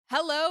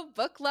Hello,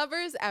 book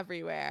lovers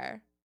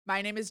everywhere.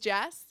 My name is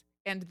Jess,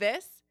 and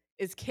this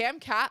is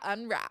CamCat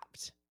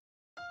Unwrapped.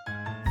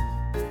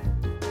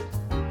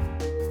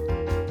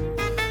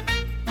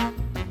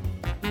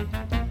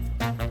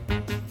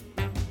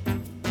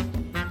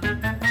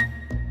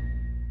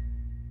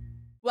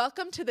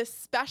 Welcome to the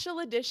special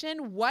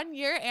edition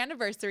 1-year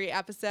anniversary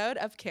episode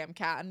of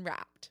CamCat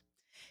Unwrapped.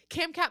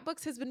 CamCat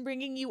Books has been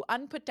bringing you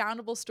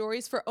unputdownable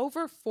stories for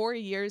over 4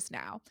 years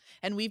now,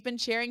 and we've been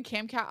sharing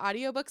CamCat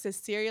audiobooks as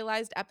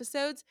serialized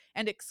episodes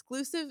and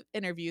exclusive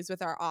interviews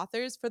with our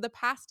authors for the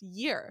past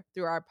year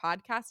through our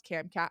podcast,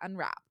 CamCat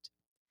Unwrapped.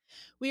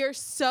 We are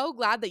so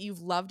glad that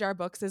you've loved our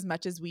books as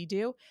much as we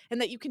do,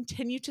 and that you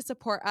continue to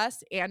support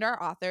us and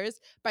our authors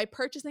by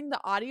purchasing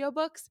the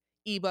audiobooks,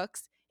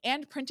 ebooks,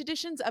 and print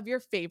editions of your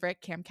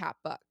favorite CamCat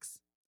books.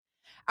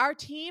 Our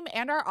team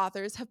and our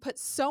authors have put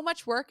so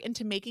much work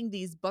into making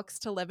these books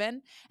to live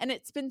in, and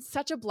it's been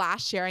such a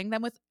blast sharing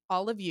them with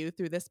all of you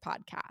through this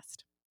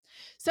podcast.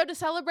 So to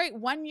celebrate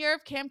 1 year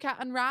of CamCat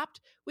Unwrapped,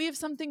 we have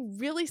something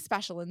really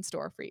special in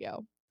store for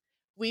you.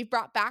 We've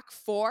brought back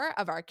 4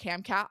 of our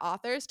CamCat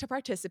authors to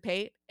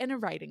participate in a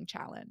writing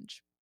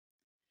challenge.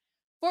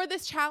 For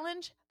this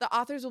challenge, the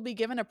authors will be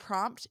given a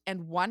prompt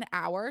and 1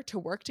 hour to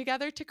work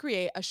together to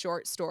create a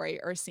short story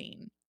or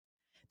scene.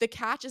 The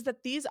catch is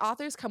that these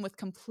authors come with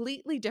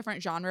completely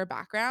different genre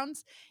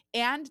backgrounds,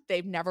 and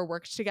they've never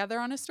worked together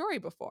on a story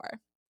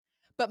before.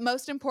 But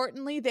most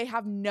importantly, they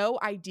have no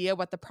idea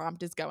what the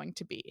prompt is going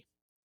to be.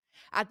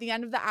 At the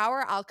end of the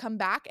hour, I'll come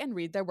back and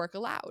read their work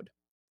aloud.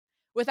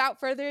 Without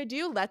further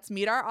ado, let's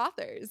meet our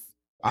authors.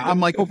 I'm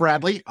Michael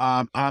Bradley.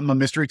 I'm a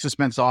mystery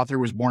suspense author,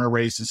 was born and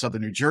raised in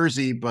Southern New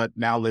Jersey, but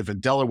now live in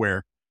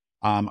Delaware.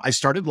 I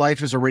started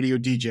life as a radio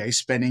DJ,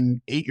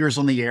 spending 8 years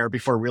on the air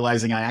before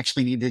realizing I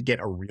actually needed to get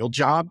a real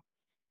job.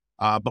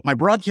 But my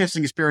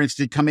broadcasting experience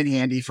did come in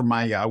handy for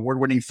my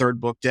award-winning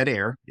third book, Dead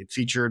Air. It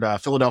featured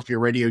Philadelphia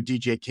radio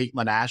DJ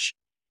Caitlin Ash,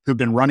 who'd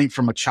been running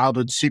from a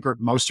childhood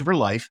secret most of her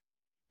life.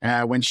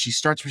 When she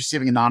starts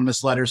receiving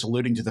anonymous letters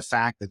alluding to the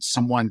fact that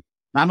someone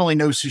not only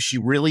knows who she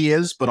really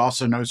is, but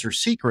also knows her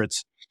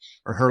secrets,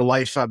 or her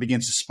life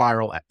begins to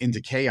spiral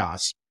into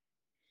chaos.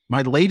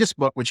 My latest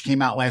book, which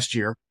came out last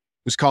year,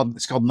 it's called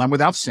None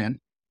Without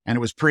Sin, and it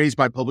was praised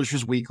by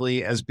Publishers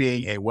Weekly as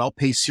being a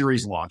well-paced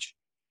series launch.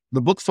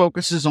 The book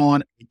focuses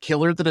on a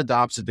killer that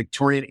adopts a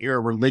Victorian-era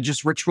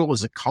religious ritual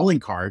as a calling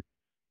card,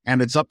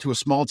 and it's up to a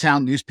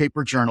small-town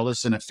newspaper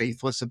journalist and a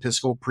faithless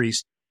Episcopal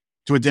priest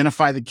to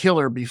identify the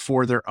killer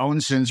before their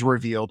own sins are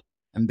revealed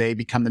and they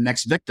become the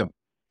next victim.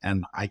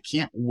 And I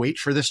can't wait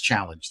for this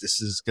challenge. This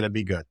is going to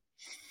be good.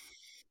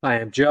 Hi,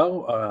 I'm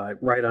Joe,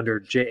 right under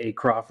J.A.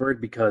 Crawford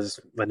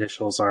because my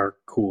initials are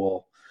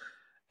cool.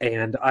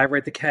 And I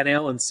write the Ken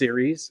Allen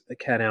series.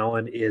 Ken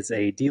Allen is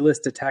a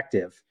D-list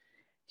detective.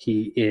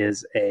 He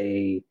is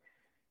a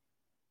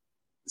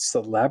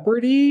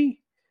celebrity.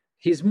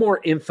 He's more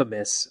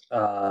infamous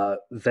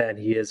than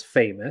he is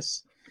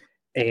famous.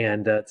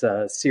 And it's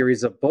a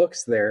series of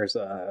books. There's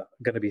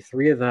going to be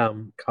 3 of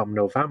them come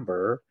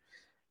November,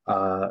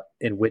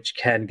 in which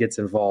Ken gets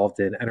involved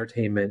in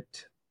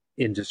entertainment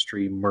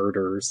industry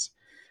murders.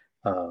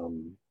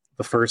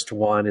 The first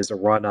one is a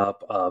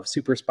run-up of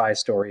super spy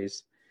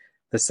stories.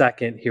 The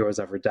second, Heroes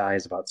Ever Die,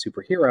 is about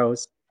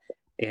superheroes.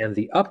 And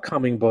the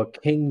upcoming book,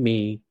 King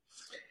Me,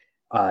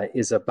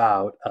 is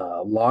about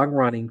a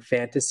long-running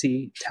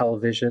fantasy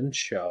television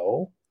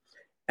show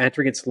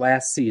entering its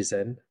last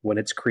season when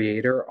its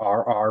creator,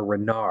 R.R.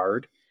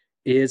 Renard,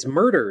 is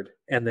murdered.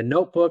 And the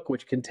notebook,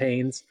 which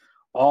contains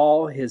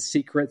all his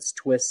secrets,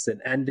 twists,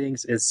 and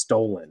endings, is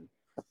stolen.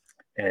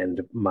 And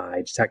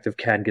my detective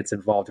Ken gets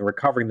involved in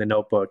recovering the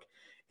notebook,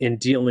 in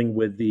dealing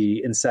with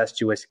the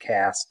incestuous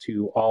cast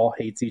who all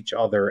hates each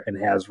other and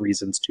has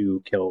reasons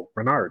to kill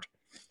Renard.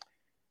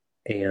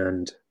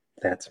 And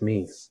that's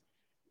me.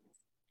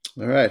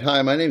 All right.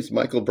 Hi, my name's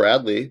Michael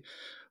Bradley,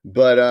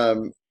 but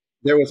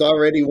there was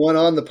already one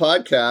on the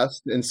podcast,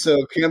 and so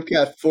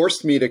CamCat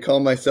forced me to call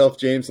myself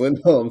James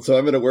Lindholm, so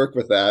I'm going to work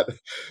with that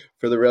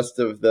for the rest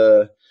of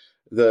the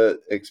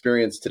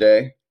experience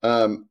today.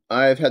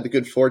 I've had the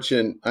good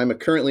fortune, I'm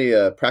currently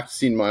a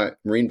practicing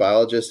marine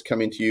biologist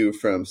coming to you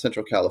from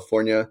Central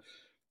California,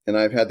 and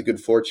I've had the good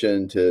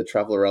fortune to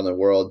travel around the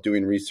world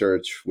doing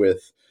research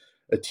with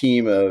a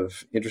team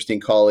of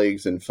interesting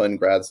colleagues and fun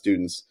grad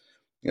students.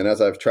 And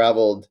as I've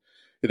traveled,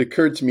 it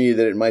occurred to me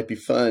that it might be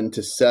fun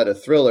to set a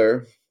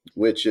thriller,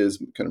 which is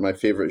kind of my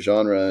favorite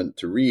genre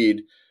to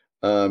read,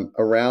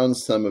 around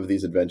some of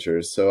these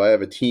adventures. So I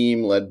have a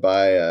team led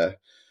by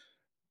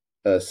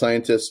a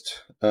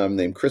scientist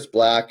named Chris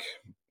Black,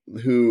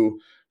 who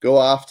go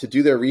off to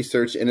do their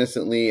research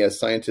innocently, as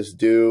scientists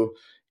do,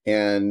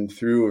 and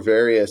through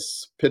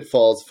various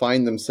pitfalls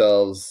find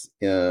themselves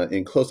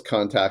in close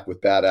contact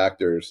with bad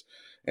actors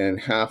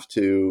and have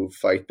to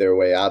fight their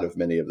way out of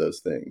many of those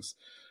things.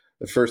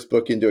 The first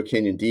book, Into a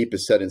Canyon Deep,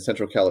 is set in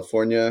Central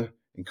California,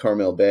 in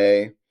Carmel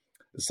Bay.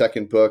 The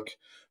second book,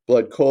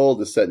 Blood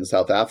Cold, is set in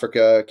South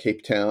Africa,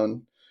 Cape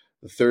Town.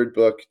 The third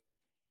book,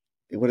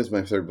 what is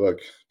my third book?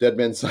 Dead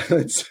Men's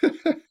Silence,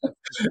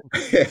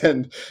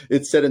 And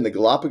it's set in the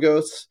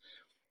Galapagos,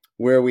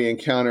 where we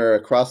encounter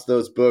across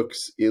those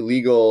books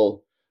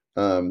illegal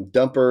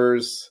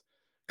dumpers,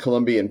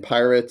 Colombian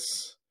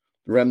pirates,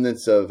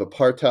 remnants of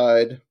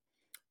apartheid.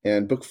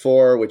 And book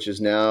 4, which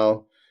is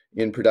now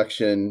in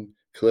production,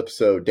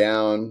 Calypso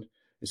Down,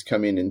 is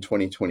coming in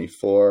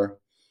 2024.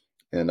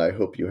 And I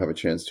hope you have a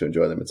chance to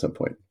enjoy them at some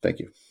point. Thank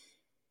you.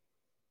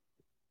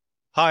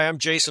 Hi, I'm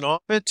Jason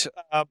Offutt.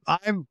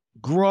 I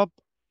grew up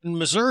in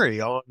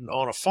Missouri on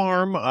a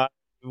farm. I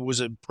was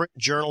a print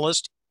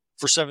journalist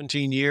for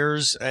 17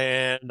 years,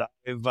 and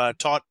I've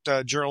taught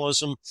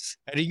journalism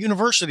at a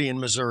university in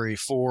Missouri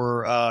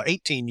for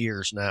 18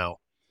 years now.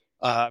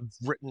 I've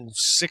written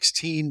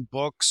 16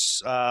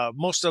 books.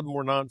 Most of them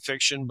were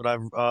nonfiction, but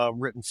I've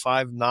written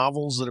 5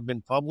 novels that have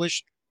been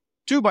published,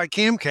 2 by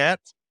CamCat,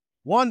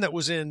 one that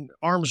was in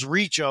arm's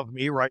reach of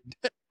me right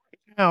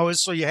now.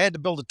 So you had to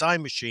build a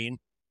time machine.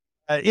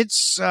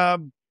 It's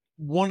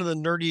one of the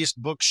nerdiest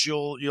books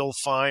you'll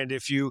find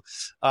if you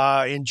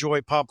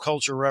enjoy pop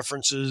culture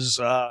references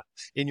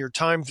in your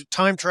time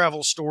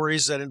travel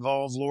stories that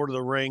involve Lord of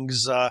the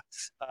Rings,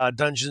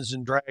 Dungeons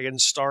and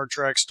Dragons, Star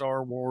Trek,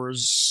 Star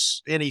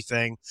Wars,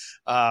 anything.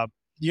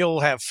 You'll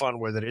have fun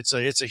with it.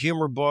 It's a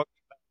humor book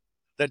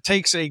that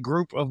takes a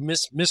group of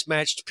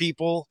mismatched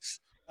people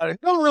who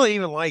don't really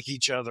even like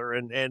each other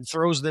and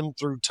throws them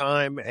through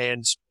time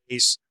and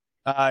space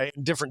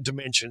in different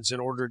dimensions in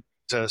order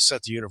to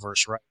set the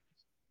universe right.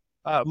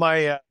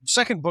 My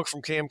second book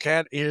from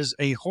CamCat is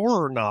a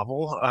horror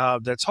novel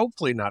that's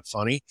hopefully not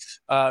funny.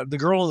 The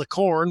Girl in the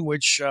Corn,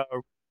 which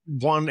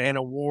won an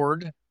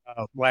award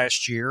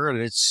last year, and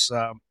it's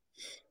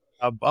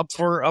up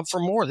for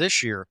more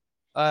this year.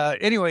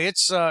 Anyway,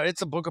 it's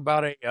a book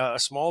about a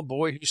small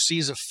boy who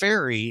sees a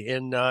fairy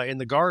in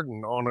the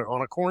garden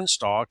on a corn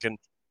stalk, and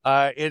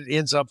it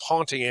ends up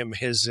haunting him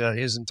his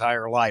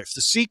entire life.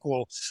 The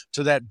sequel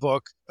to that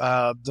book,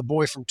 The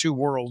Boy from Two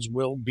Worlds,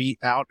 will be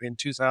out in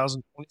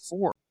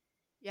 2024.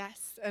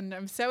 Yes, and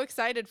I'm so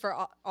excited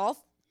for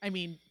all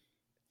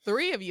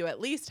 3 of you at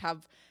least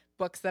have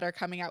books that are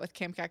coming out with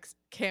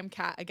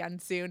CamCat again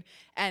soon.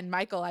 And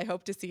Michael, I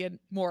hope to see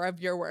more of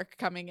your work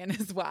coming in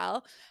as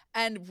well.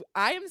 And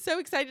I am so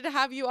excited to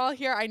have you all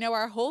here. I know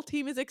our whole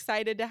team is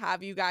excited to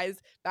have you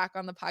guys back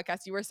on the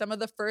podcast. You were some of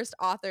the first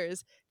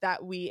authors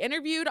that we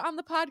interviewed on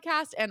the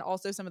podcast, and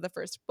also some of the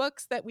first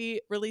books that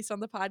we released on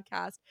the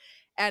podcast.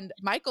 And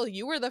Michael,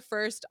 you were the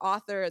first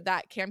author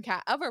that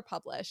CamCat ever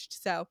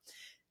published. So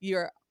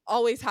you're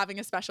always having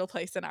a special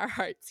place in our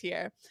hearts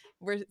here.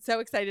 We're so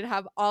excited to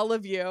have all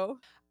of you.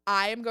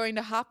 I am going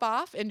to hop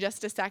off in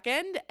just a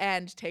second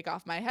and take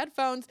off my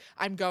headphones.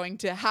 I'm going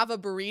to have a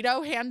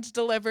burrito hand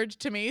delivered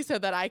to me so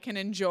that I can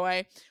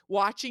enjoy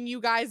watching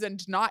you guys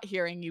and not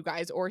hearing you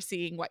guys or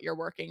seeing what you're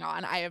working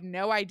on. I have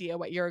no idea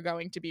what you're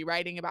going to be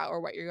writing about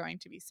or what you're going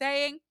to be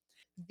saying.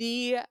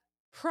 The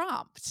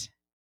prompt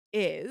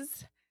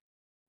is: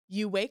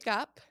 you wake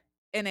up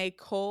in a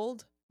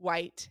cold,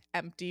 white,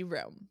 empty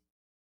room.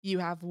 You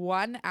have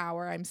 1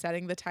 hour. I'm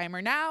setting the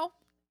timer now.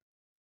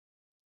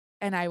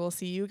 And I will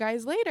see you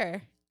guys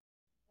later.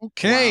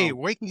 Okay,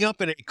 Wow. Waking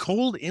up in a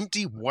cold,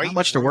 empty, white Not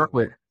much room. to work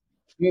with.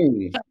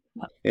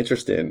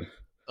 Interesting.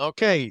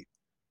 Okay.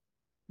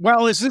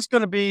 Well, is this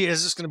going to be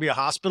a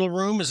hospital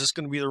room? Is this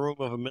going to be the room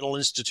of a mental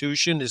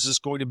institution? Is this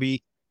going to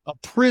be a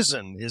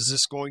prison? Is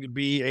this going to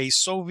be a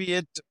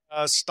Soviet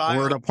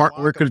style?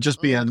 Or it could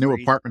just be a new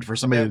apartment for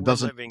somebody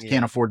that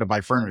can't afford to buy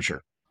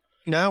furniture.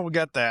 No, we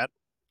got that.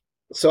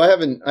 So I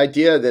have an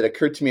idea that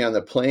occurred to me on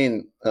the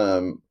plane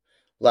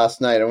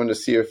last night. I wanted to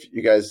see what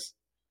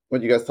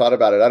you guys thought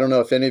about it. I don't know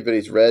if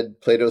anybody's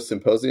read Plato's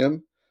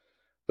Symposium,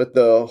 but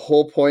the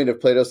whole point of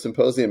Plato's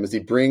Symposium is he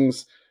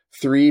brings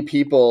 3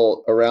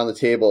 people around the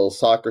table: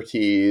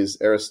 Socrates,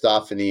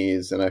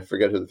 Aristophanes, and I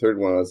forget who the third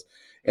one was,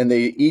 and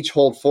they each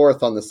hold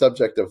forth on the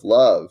subject of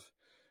love.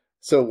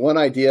 So one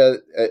idea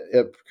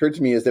occurred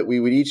to me is that we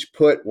would each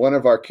put one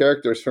of our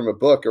characters from a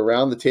book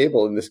around the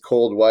table in this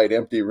cold, white,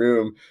 empty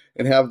room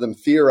and have them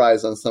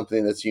theorize on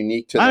something that's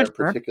unique to their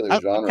particular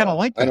genre. I kind of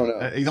like that. I don't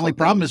know. The only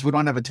problem is we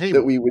don't have a table.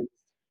 That we would.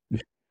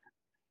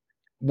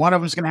 One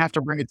of them's going to have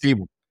to bring a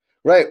table.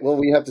 Right. Well,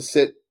 we have to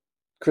sit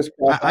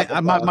crisscross.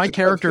 My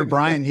character,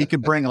 Brian, he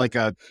could bring like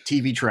a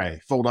TV tray,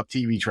 fold up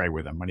TV tray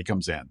with him when he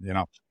comes in, you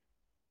know.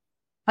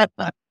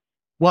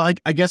 Well,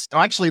 I guess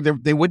actually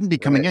they wouldn't be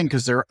coming in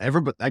because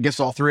I guess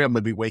all 3 of them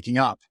would be waking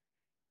up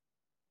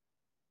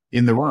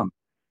in the room.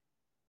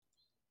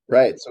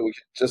 Right. So we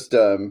just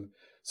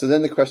so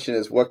then the question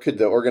is, what could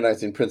the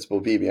organizing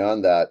principle be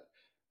beyond that?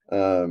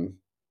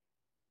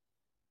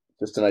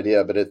 Just an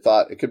idea, but it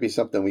could be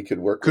something we could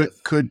work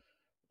with.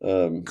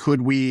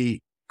 Could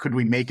we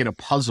make it a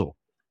puzzle?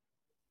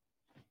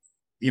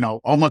 You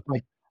know,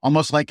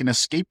 almost like an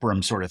escape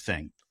room sort of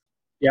thing.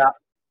 Yeah.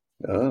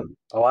 Oh,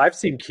 I've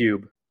seen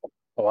Cube.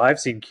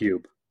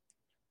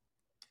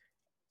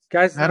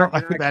 Guys, I don't know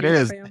who that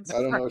is. Fans?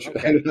 I don't know.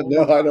 Okay.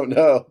 I don't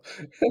know.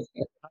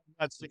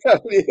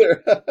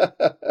 Either.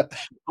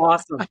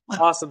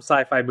 Awesome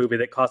sci-fi movie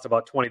that cost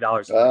about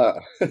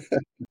 $20.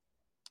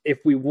 if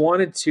we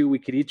wanted to, we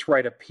could each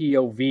write a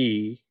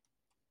POV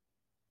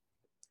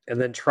and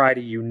then try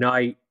to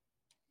unite.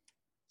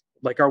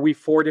 Like, are we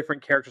 4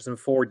 different characters in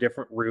 4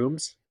 different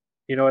rooms?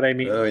 You know what I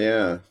mean? Oh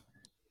yeah.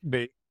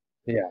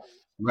 Yeah.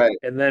 Right.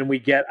 And then we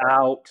get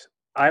out.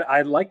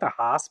 I like the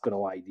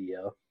hospital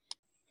idea.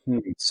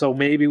 So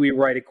maybe we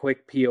write a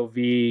quick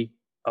POV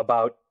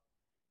about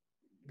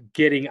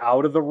getting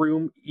out of the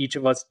room. Each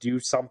of us do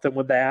something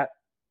with that.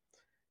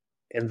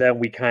 And then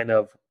we can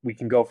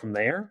go from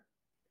there.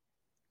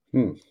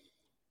 All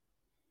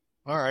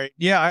right.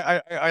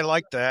 Yeah, I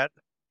like that.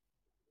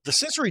 The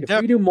sensory If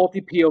depth. we do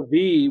multi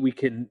POV, we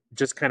can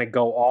just kind of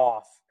go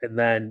off and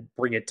then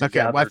bring it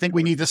together. Okay, well, I think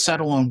we need to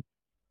settle on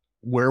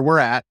where we're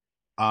at,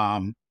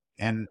 and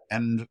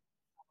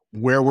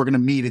where we're going to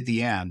meet at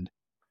the end.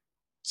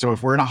 So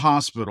if we're in a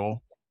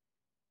hospital,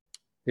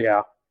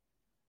 yeah.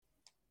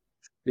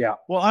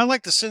 Well, I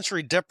like the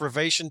sensory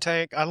deprivation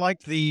tank. I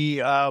like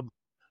the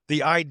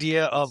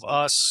idea of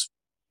us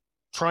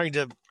trying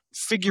to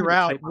figure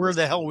out where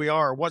the hell we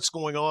are, what's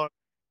going on,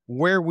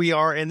 where we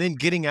are, and then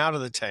getting out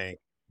of the tank.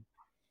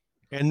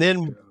 And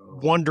then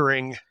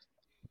wondering,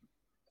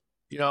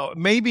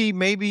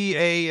 maybe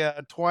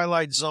a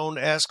Twilight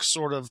Zone-esque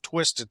sort of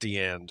twist at the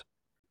end.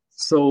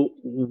 So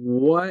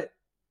what,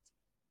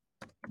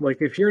 like,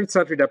 if you're in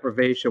sensory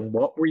deprivation,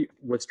 what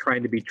was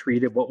trying to be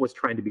treated? What was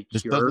trying to be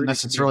cured? This doesn't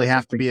necessarily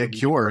have to be a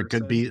cure. It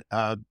could be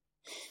an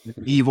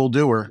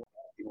evildoer.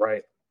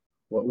 Right.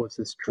 What was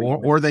this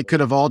treatment? Or they could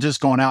have all just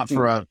gone out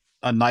for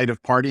a night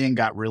of partying,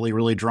 got really,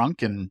 really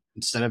drunk, and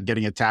instead of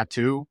getting a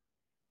tattoo,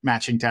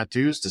 matching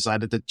tattoos,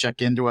 decided to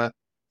check into a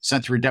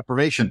sensory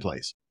deprivation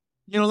place.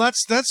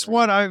 That's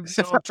what I'm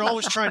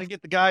always trying to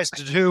get the guys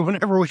to do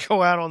whenever we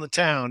go out on the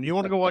town. You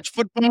want to go watch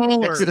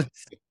football or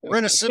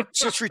rent a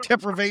sensory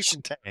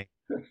deprivation tank?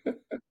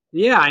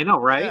 Yeah, I know,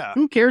 right? Yeah.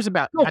 Who cares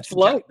about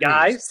float,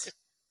 guys?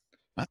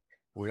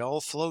 We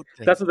all float.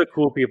 That's what the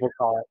cool people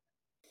call it.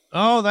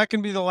 Oh, that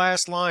can be the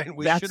last line.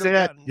 That's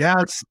it. Yeah,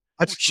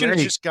 we should have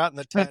just gotten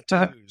the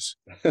tattoos.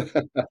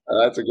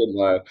 That's a good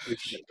line.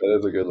 That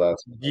is a good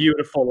last one.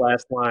 Beautiful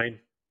last line.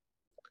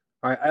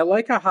 All right, I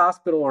like a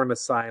hospital or an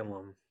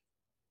asylum.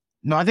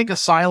 No, I think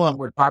asylum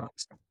would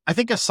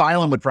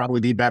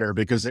probably be better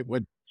because it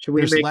would. Should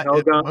we make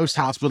Helga? Most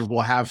hospitals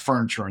will have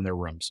furniture in their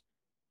rooms,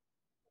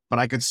 but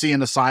I could see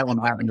an asylum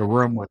having a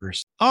room with her.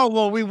 Oh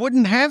well, we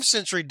wouldn't have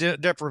sensory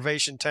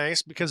deprivation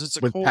tanks because it's a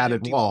with cold,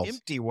 padded walls.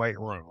 empty white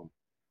room.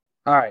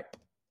 All right,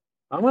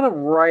 I'm gonna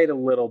write a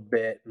little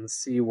bit and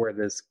see where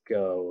this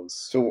goes.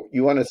 So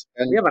you want to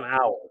spend? We have an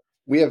hour.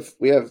 We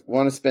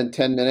want to spend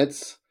 10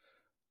 minutes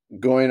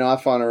going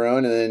off on our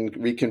own and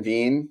then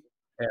reconvene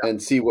and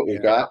see what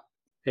we've got.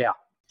 Yeah.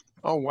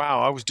 Oh, wow.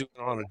 I was doing it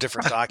on a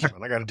different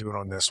document. I got to do it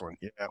on this one.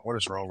 Yeah. What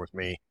is wrong with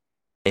me?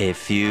 A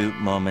few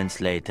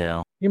moments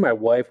later. You and my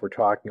wife were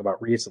talking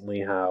about recently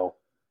how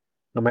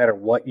no matter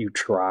what you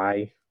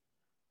try,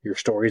 your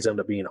stories end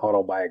up being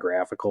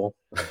autobiographical.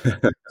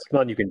 There's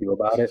nothing you can do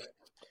about it.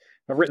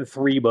 I've written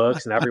 3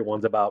 books, and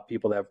everyone's about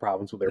people that have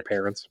problems with their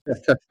parents.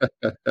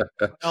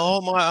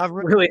 I've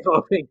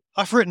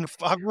written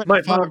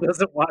my mom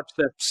doesn't watch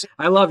this.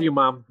 I love you,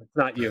 Mom. It's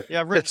not you.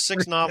 Yeah, I've written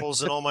 6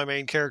 novels, and all my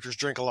main characters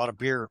drink a lot of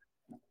beer.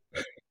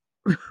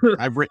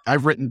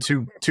 I've written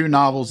two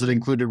novels that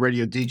included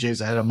radio DJs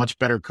that had a much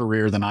better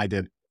career than I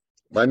did.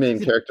 My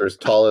main character is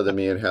taller than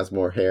me and has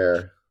more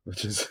hair,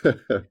 which is.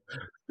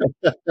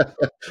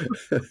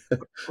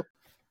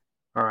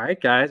 All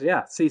right, guys.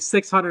 Yeah. See,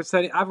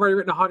 670. I've already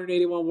written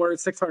 181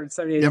 words,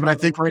 678. Yeah, but I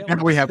think right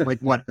now we have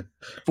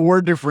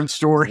 4 different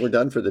stories. We're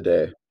done for the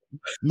day.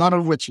 None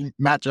of which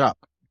match up.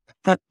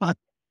 I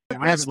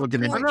haven't looked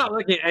at it. I'm not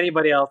looking at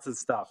anybody else's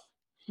stuff.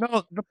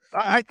 No,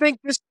 I think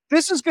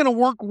this is going to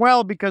work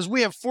well because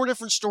we have 4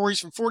 different stories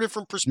from 4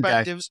 different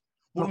perspectives.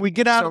 Okay. When we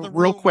get out of the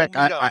room, real quick,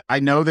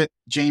 I know that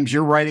James,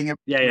 you're writing.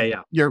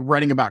 Yeah. You're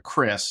writing about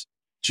Chris.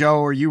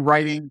 Joe, are you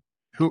writing?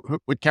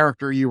 What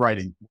character are you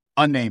writing?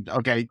 Unnamed.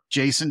 Okay.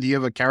 Jason, do you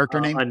have a character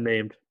name?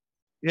 Unnamed.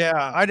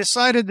 Yeah, I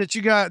decided that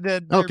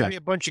there'd be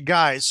a bunch of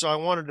guys, so I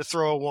wanted to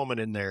throw a woman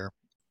in there.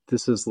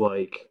 This is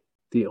like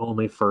the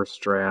only first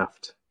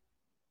draft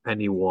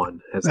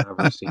anyone has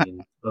ever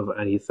seen of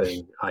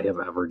anything I have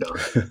ever done.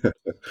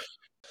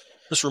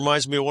 This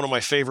reminds me of one of my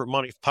favorite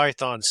Monty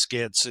Python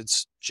skits.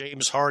 It's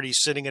James Hardy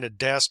sitting at a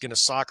desk in a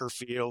soccer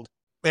field,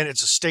 and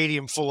it's a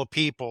stadium full of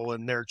people,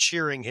 and they're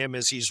cheering him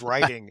as he's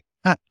writing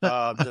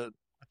the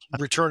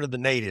Return of the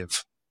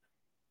Native.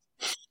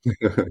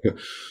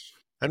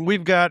 And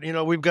we've got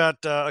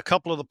a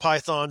couple of the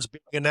Pythons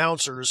being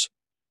announcers.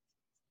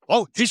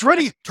 Oh, he's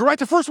ready to write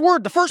the first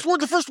word. The first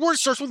word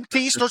starts with a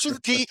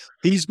T,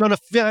 He's going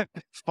to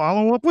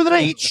follow up with an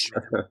H.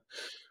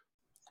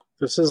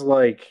 This is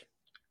like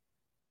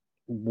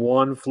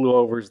One Flew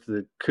Over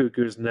the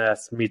Cuckoo's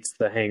Nest meets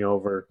The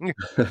Hangover.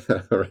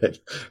 Right.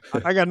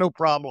 I got no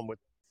problem with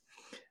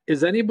it.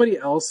 Did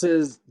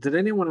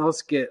anyone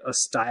else get a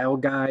style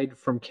guide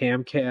from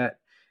CamCat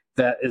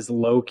that is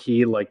low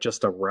key, like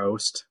just a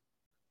roast?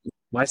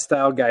 My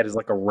style guide is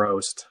like a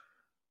roast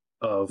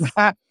of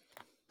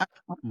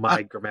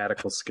my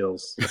grammatical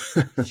skills.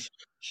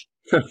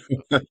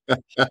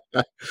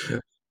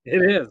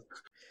 It is.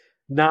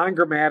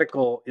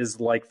 Non-grammatical is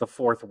like the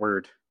fourth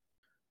word.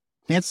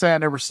 Can't say I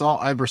ever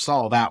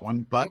saw that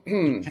one, but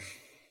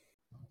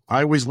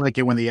I always like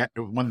it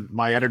when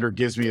my editor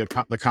gives me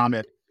the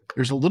comment.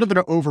 There's a little bit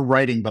of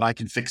overwriting, but I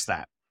can fix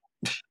that.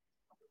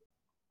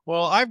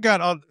 Well, I've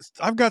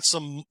got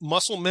some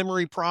muscle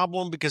memory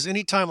problem because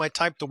anytime I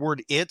type the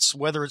word "it's,"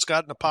 whether it's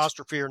got an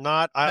apostrophe or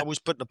not, I always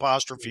put an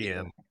apostrophe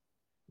in.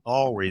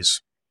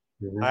 Always.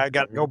 I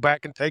got to go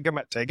back and take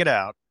it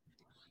out.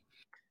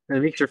 And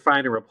it makes your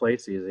find and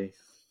replace easy.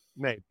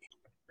 Maybe.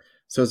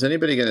 So is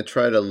anybody going to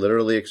try to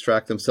literally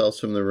extract themselves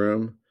from the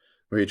room,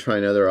 or are you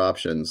trying other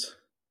options?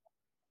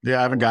 Yeah,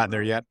 I haven't gotten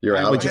there yet. You're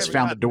I out. only just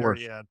found the door.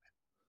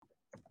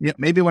 Yeah,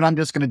 maybe what I'm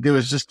just going to do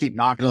is just keep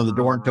knocking on the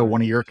door until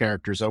one of your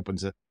characters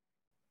opens it.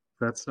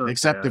 That's not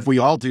Except bad. if we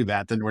all do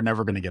that, then we're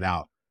never going to get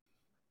out.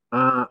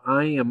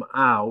 I am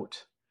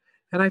out.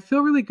 And I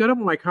feel really good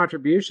about my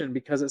contribution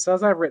because it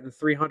says I've written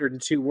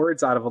 302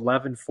 words out of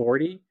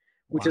 1140,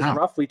 which is Wow.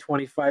 roughly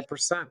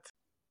 25%.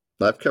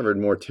 I've covered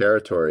more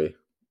territory.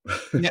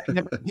 Yeah,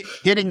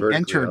 hitting Vertically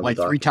enter on the like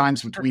 3 document.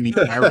 times between each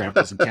paragraph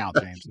doesn't count,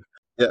 James.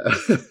 Yeah.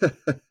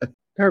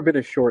 Never been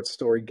a short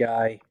story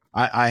guy.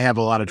 I have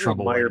a lot of I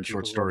trouble admire writing people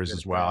short who are stories good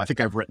as at well. that. I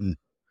think I've written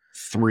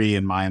 3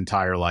 in my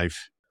entire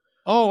life.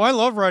 Oh, I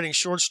love writing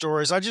short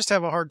stories. I just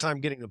have a hard time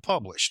getting them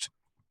published.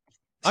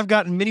 I've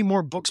gotten many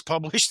more books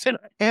published than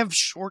I have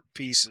short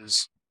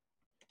pieces.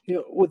 You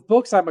know, with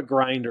books, I'm a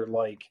grinder.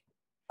 Like,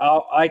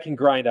 I can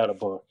grind out a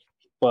book,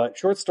 but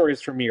short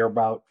stories for me are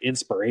about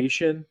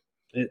inspiration.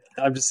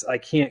 I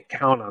can't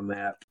count on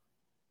that.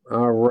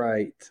 All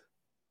right,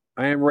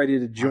 I am ready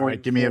to join. All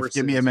right, give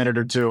me a minute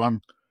or two.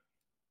 I'm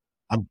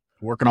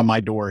working on my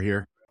door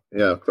here.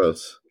 Yeah,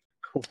 close.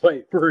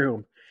 White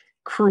room,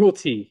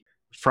 cruelty.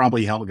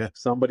 Probably Helga.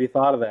 Somebody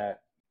thought of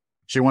that.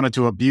 She wanted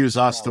to abuse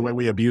us the way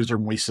we abuse her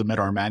when we submit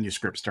our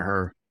manuscripts to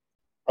her.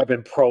 I've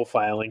been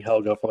profiling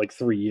Helga for like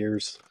 3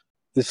 years.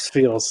 This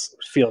feels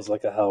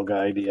like a Helga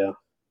idea.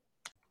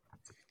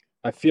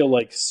 I feel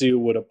like Sue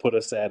would have put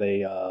us at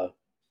a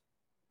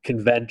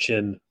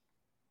convention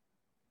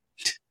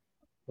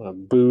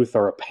booth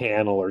or a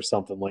panel or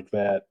something like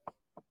that.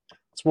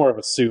 It's more of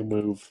a Sue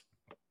move.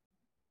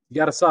 You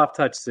got a soft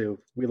touch, Sue.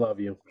 We love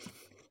you.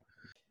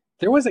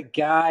 There was a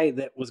guy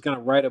that was going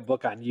to write a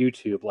book on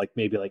YouTube, like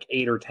maybe like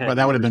 8 or 10. But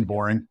that would have years been ago.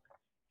 boring.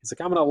 He's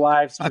like, I'm going to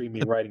live stream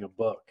me writing a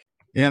book.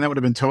 Yeah, that would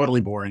have been totally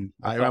boring.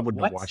 I thought,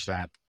 wouldn't what? have watched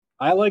that.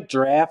 I like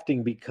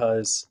drafting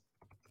because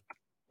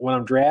when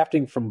I'm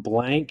drafting from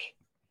blank,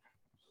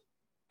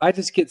 I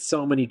just get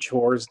so many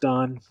chores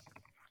done.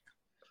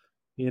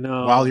 You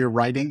know, While you're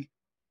writing?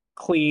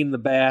 clean the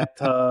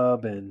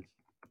bathtub and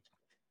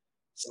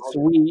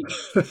sweep.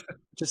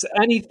 Just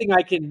anything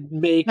I can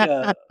make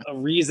a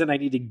reason I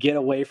need to get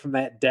away from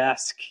that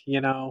desk,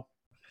 you know.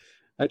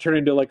 I turn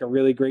into like a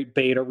really great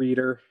beta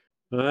reader.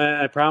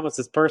 I promised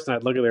this person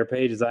I'd look at their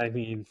pages. I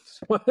mean,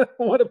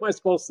 what am I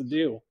supposed to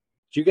do?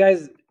 Do you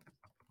guys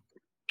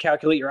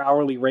calculate your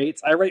hourly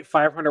rates? I write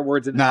 500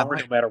 words an hour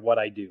no matter what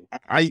I do.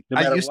 I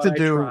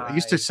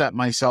used to set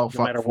myself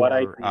up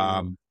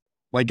for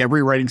like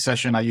every writing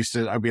session.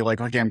 I'd be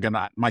like, okay,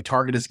 my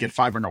target is to get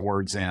 500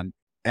 words in.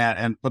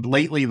 But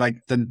lately,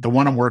 like the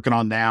one I'm working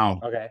on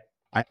now, okay,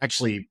 I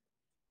actually,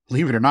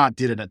 believe it or not,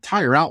 did an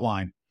entire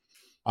outline.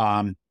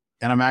 And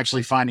I'm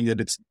actually finding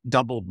that it's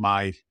doubled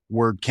my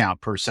word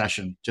count per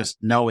session, just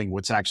knowing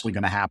what's actually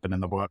going to happen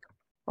in the book.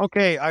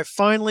 Okay, I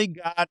finally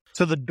got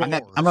to the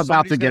door. I'm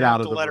about to get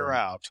out of the letter room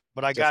out,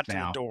 but I got to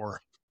the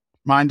door.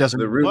 Mine doesn't.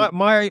 The room,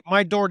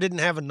 my door didn't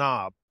have a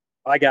knob.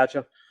 I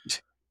gotcha.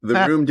 The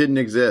room didn't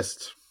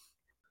exist.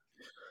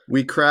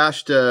 We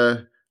crashed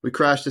a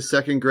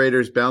second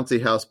grader's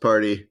bouncy house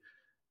party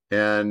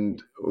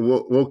and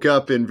woke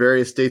up in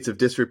various states of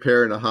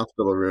disrepair in a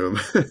hospital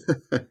room.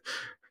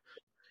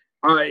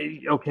 All right,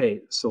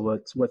 okay, so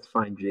let's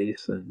find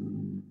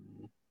Jason.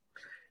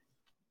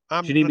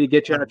 Do you need me to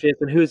get you out,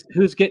 Jason?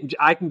 Who's getting?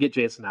 I can get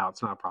Jason out.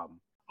 It's not a problem.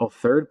 Oh,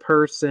 third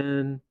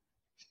person.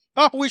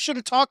 Oh, we should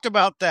have talked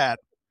about that.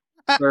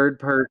 Third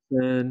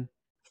person.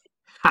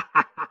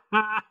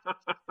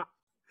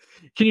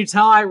 Can you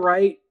tell I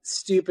write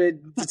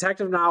stupid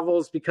detective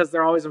novels because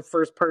they're always in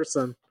first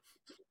person?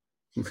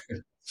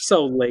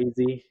 So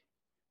lazy.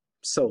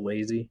 So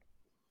lazy.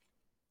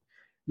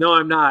 No,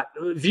 I'm not.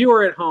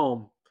 Viewer at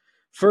home.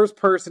 First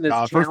person is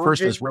challenging. First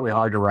person is really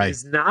hard to write.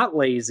 It's not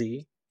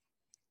lazy.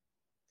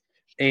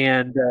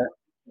 And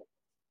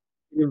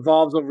it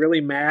involves a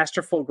really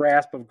masterful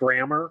grasp of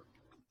grammar,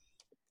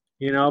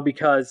 you know,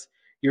 because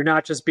you're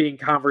not just being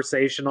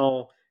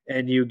conversational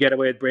and you get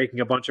away with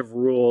breaking a bunch of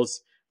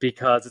rules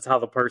because it's how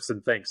the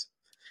person thinks.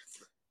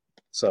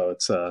 So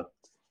it's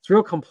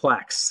real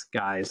complex,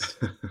 guys.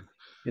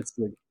 It's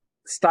the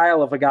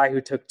style of a guy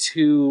who took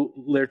 2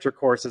 literature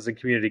courses in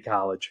community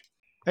college.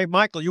 Hey,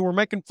 Michael, you were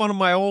making fun of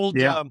my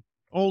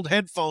old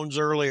headphones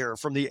earlier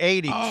from the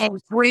 80s. Oh,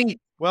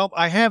 sweet. Well,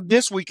 I have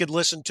this we could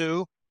listen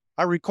to.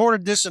 I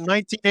recorded this in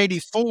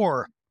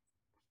 1984.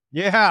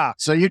 Yeah.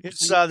 So you,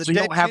 It's, so the you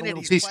Dead don't have a little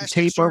Kennedy's piece of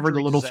plastic tape over the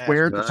surgery little disaster.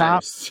 square at the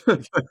top?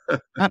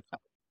 Nice.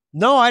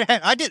 No,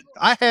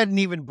 I hadn't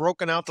even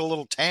broken out the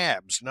little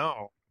tabs.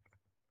 No.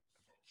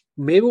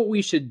 Maybe what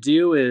we should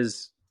do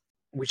is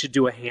we should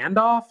do a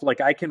handoff.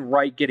 Like I can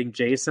write getting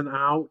Jason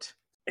out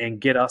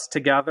and get us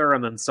together,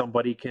 and then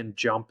somebody can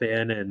jump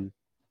in. And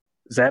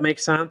does that make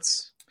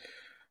sense?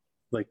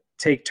 Like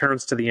take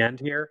turns to the end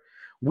here.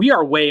 We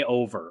are way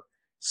over,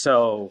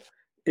 so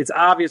it's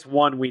obvious.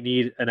 One, we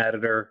need an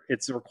editor.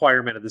 It's a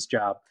requirement of this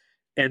job,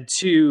 and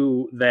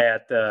two,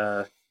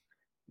 that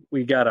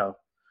we gotta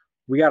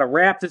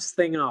wrap this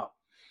thing up.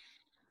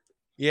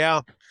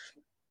 Yeah.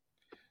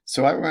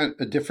 So I went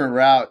a different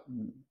route.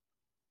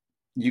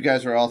 You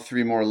guys are all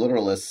three more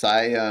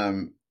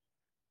literalists.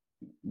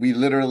 We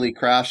literally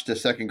crashed a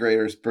second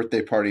grader's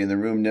birthday party and the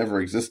room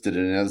never existed.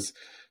 And as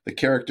the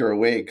character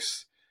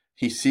awakes,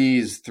 he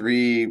sees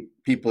three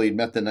people he'd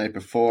met the night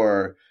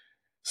before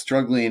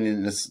struggling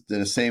in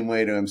the same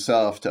way to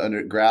himself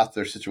to grasp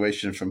their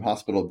situation from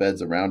hospital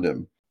beds around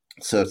him.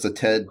 So it's a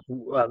TED.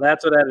 Well,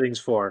 that's what editing's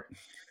for.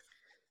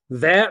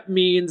 That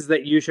means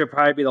that you should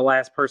probably be the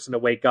last person to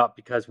wake up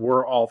because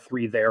we're all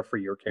three there for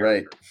your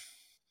character.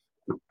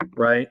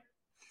 Right?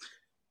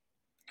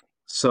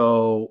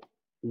 So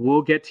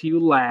we'll get to you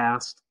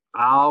last.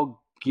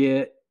 I'll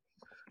get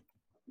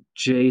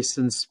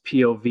Jason's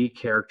POV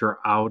character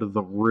out of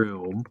the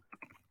room.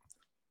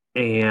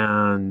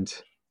 And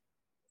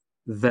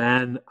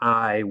then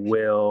I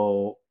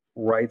will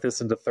write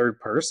this into third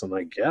person,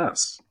 I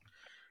guess.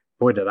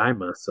 Boy, did I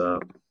mess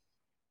up.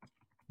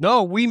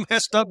 No, we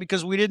messed up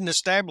because we didn't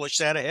establish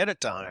that ahead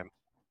of time.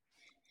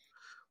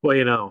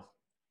 Well,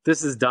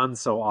 this is done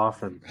so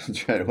often.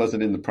 That's right. It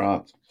wasn't in the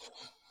prompt.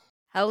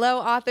 Hello,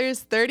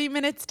 authors. 30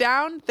 minutes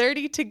down,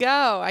 30 to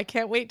go. I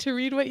can't wait to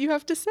read what you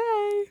have to say.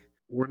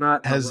 We're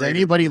not. Has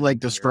anybody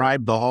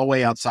described the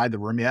hallway outside the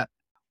room yet?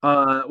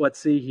 Let's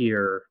see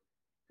here.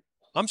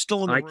 I'm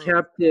still in the room.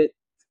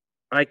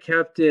 I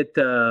kept it.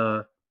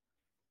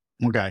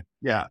 Okay.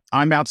 Yeah.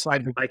 I'm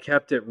outside. I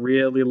kept it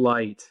really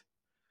light.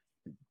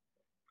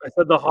 I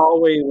said the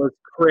hallway was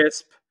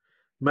crisp.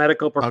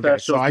 Medical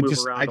professionals move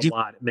around a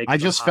lot. I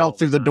just fell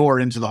through the door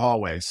into the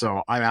hallway,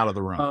 so I'm out of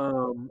the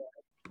room.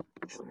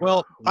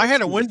 Well, I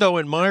had a window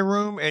in my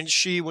room, and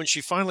when she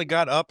finally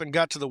got up and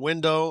got to the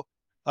window,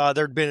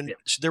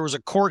 there was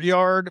a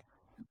courtyard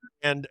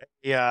and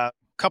a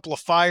couple of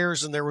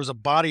fires, and there was a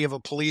body of a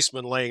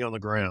policeman laying on the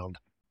ground.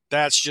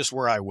 That's just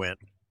where I went.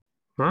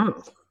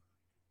 Oh.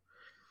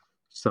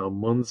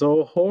 Someone's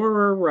a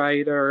horror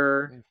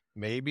writer.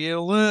 Maybe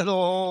a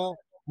little.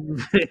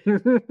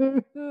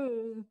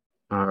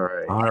 All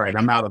right.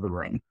 I'm out of the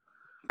room.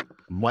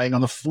 I'm laying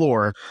on the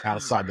floor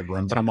outside the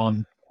room, but I'm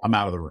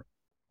out of the room.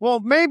 Well,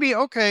 maybe,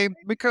 okay,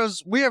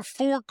 because we have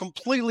 4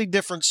 completely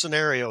different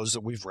scenarios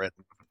that we've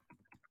written.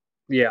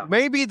 Yeah.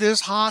 Maybe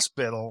this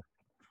hospital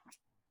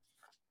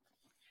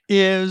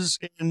is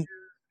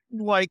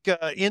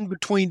in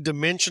between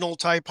dimensional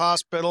type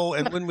hospital,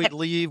 and when we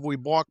leave, we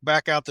walk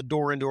back out the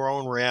door into our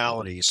own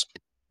realities.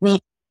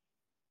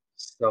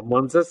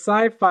 Someone's a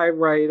sci-fi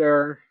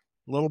writer.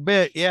 A little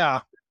bit,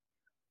 yeah.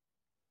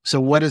 So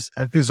what is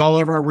all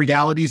of our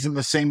realities in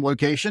the same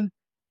location?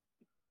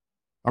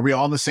 Are we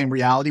all in the same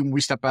reality when we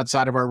step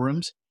outside of our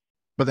rooms?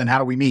 But then how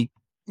do we meet?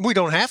 We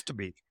don't have to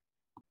be,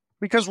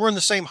 because we're in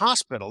the same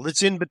hospital.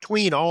 It's in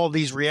between all of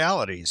these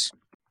realities.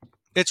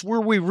 It's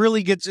where we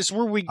really get,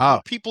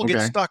 people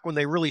get stuck when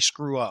they really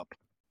screw up.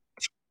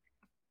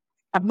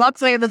 I'm not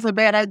saying that's a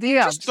bad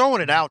idea. Just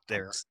throwing it out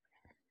there.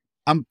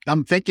 I'm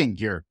thinking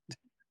here.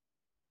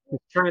 He's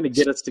trying to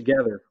get us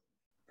together.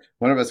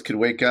 One of us could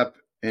wake up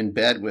in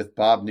bed with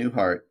Bob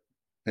Newhart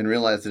and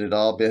realize it had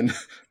all been...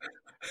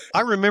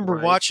 I remember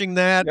watching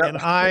that, and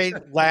I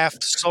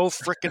laughed so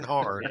freaking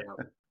hard.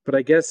 Yeah. But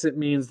I guess it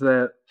means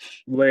that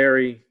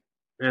Larry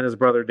and his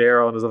brother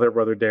Daryl and his other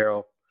brother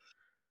Daryl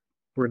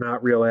were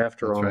not real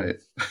after all.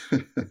 That's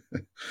right.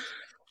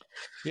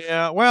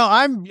 Yeah, well,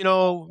 I'm,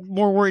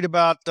 more worried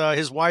about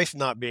his wife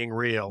not being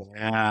real.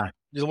 Yeah.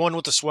 The one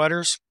with the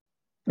sweaters?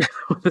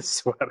 The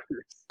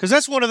sweaters. Because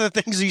that's one of the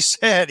things he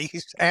said.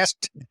 He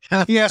asked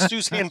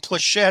Suzanne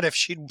Plachette if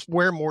she'd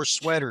wear more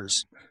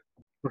sweaters.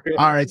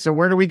 All right, so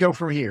where do we go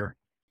from here?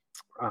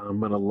 I'm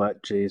going to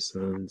let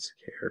Jason's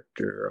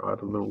character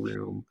out of the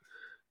room.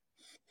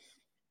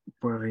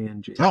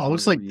 Brian, Jason. Oh, it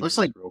looks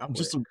like I'm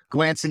just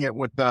glancing at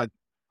what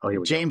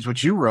James,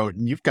 what you wrote,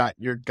 and you got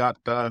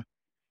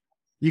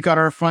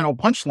our final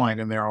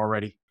punchline in there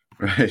already.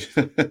 Right.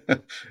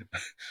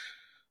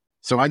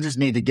 So I just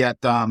need to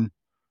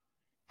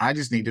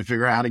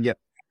figure out how to get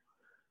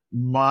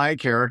my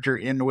character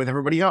in with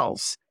everybody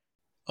else.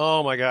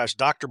 Oh my gosh,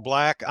 Dr.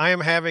 Black. I am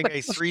having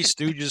a Three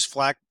Stooges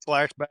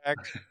flashback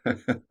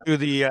to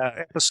the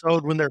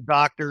episode when they're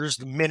doctors,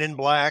 the Men in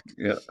Black.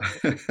 Yeah.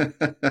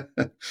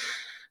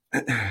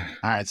 All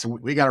right, so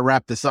we got to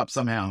wrap this up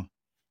somehow.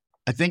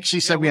 I think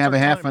she said we have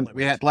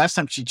last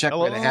time she checked,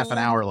 we had a half an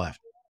hour left.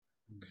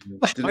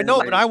 I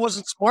know, but I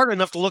wasn't smart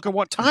enough to look at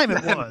what time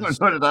it was.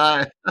 So did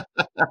I.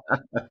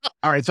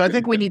 All right, so I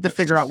think we need to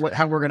figure out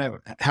how we're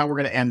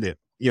gonna end it.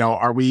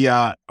 Are we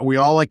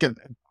all like the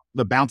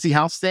bouncy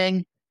house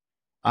thing?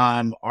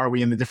 Are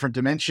we in the different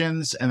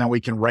dimensions, and then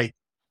we can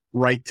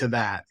write to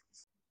that?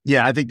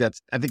 Yeah, I think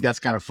that's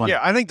kind of funny.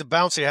 Yeah, I think the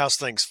bouncy house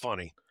thing's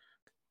funny.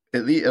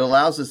 It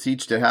allows us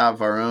each to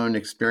have our own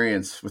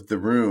experience with the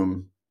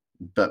room,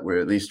 but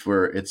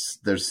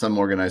there's some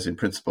organizing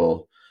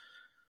principle.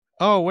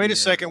 Oh, wait a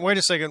second.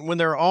 When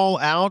they're all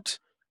out,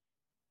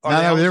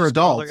 they're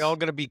adults. Are they all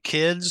going to be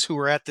kids who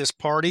are at this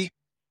party?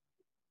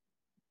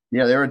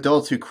 Yeah, they're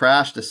adults who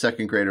crashed a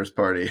second graders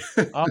party.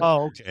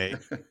 Oh, okay.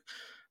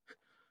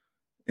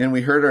 And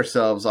we hurt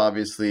ourselves,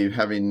 obviously,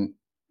 having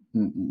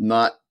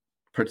not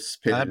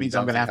participated. That means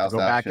I'm going to have to go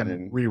back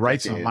and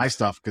rewrite some of my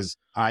stuff because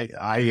I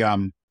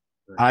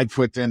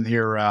put in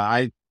here.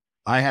 I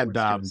had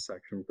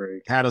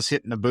had us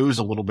hitting the booze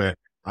a little bit.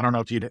 I don't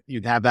know if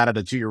you'd have that at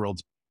a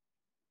 2-year-old's.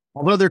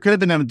 Although there could have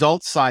been an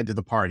adult side to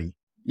the party.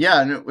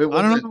 Yeah, no, it wasn't.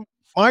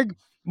 I don't know.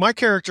 My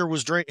character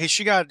was drink.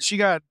 She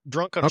got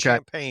drunk on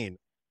champagne.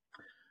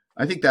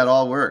 I think that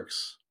all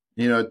works.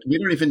 We don't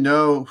even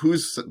know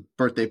whose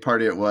birthday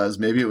party it was.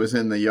 Maybe it was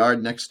in the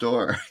yard next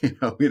door.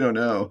 We don't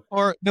know.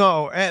 Or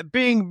no,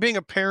 being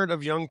a parent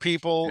of young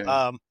people.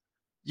 Okay.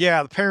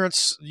 The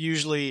parents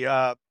usually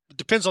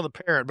depends on the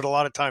parent, but a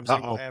lot of times they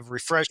will have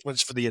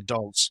refreshments for the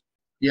adults.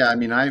 Yeah, I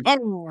mean, I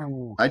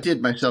did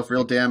myself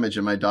real damage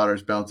in my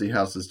daughter's bouncy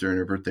houses during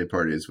her birthday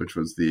parties, which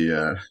was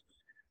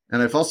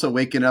and I've also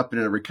waken up in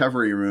a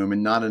recovery room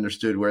and not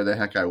understood where the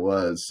heck I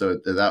was. So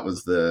that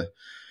was the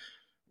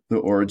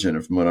origin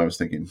of what I was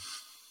thinking.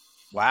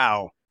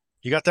 Wow.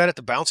 You got that at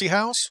the bouncy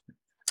house?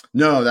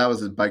 No, that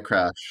was a bike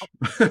crash.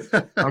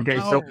 Okay,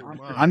 so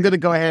I'm going to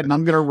go ahead and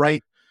I'm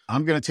going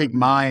to take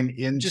mine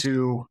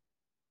into,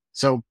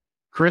 so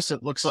Chris,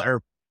 it looks like,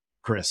 or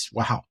Chris,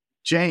 wow.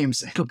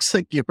 James, it looks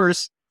like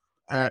yours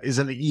is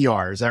in the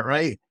ER. Is that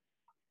right?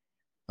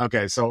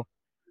 Okay, so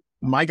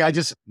Brian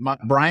just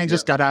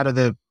got out of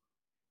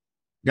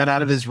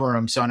his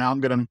room. So now I'm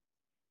going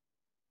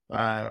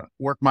to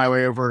work my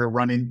way over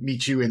to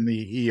meet you in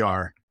the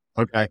ER.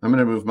 Okay. I'm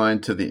going to move mine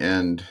to the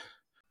end.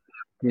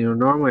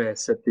 Normally I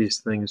set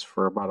these things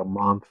for about a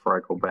month before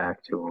I go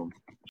back to them.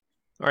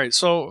 All right.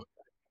 So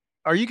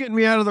are you getting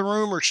me out of the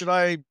room or should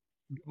I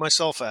get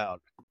myself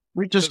out?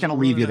 We're just going to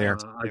leave you there.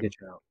 I'll get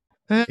you out.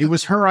 It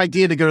was her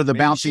idea to go to the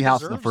bouncy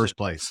house in the first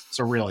place.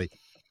 So really,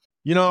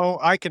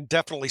 I can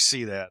definitely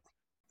see that.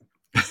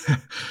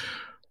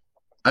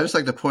 I just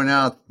like to point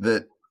out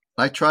that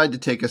I tried to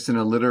take us in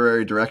a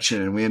literary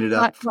direction and we ended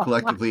up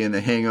collectively in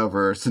the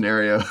Hangover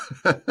scenario.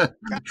 I'm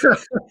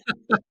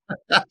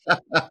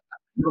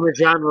a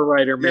genre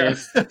writer, man.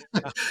 Yeah.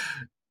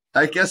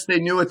 I guess they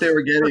knew what they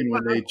were getting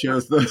when they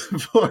chose the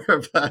 4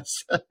 of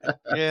us.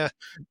 Yeah.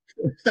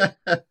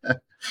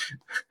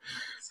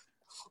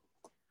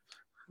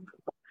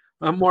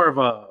 I'm more of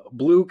a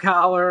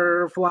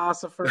blue-collar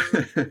philosopher.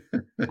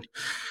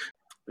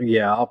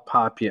 Yeah, I'll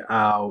pop you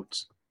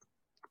out.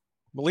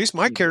 At least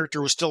my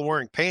character was still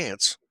wearing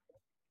pants.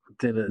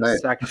 Did a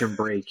section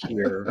break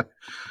here.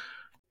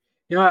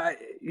 I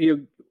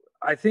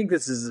think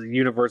this is a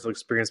universal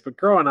experience, but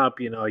growing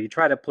up, you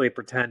try to play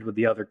pretend with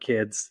the other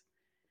kids.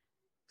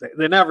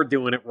 They're never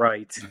doing it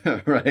right.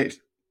 Right.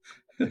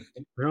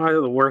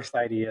 They're the worst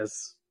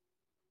ideas.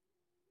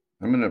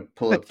 I'm going to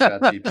pull up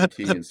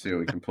ChatGPT and see what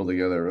we can pull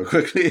together real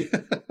quickly.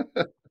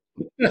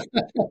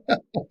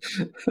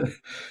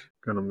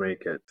 Gonna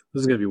make it.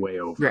 This is going to be way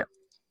over. Yeah.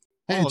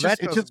 That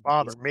doesn't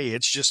bother me.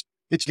 It's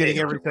getting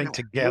everything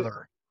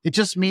together. It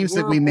just means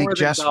that we make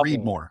Jess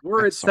read more.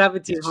 We're at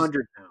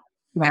 1,700 now.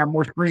 We have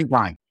more screen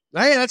time.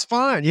 Hey, that's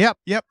fine. Yep.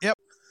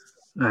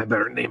 I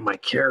better name my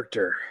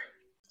character.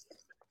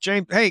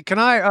 James, hey, can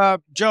I,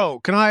 Joe,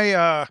 can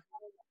I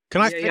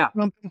fix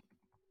something?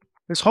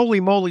 This holy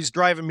moly's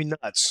driving me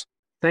nuts.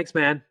 Thanks,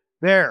 man.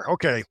 There.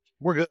 Okay.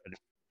 We're good.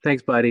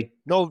 Thanks, buddy.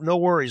 No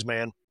worries,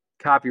 man.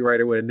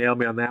 Copywriter would have nailed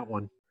me on that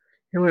one.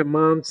 My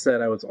mom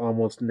said I was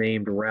almost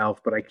named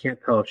Ralph, but I can't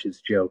tell if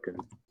she's joking.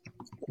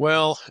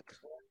 Well,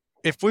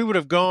 if we would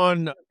have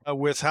gone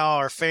with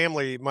how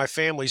my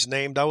family's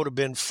named, I would have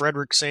been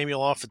Frederick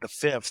Samuel Offutt the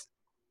Fifth.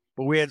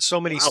 But we had so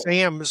many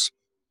Sams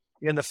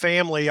in the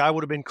family, I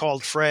would have been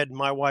called Fred. And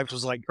my mom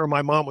was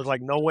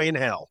like, no way in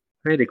hell.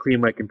 I had to clean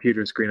my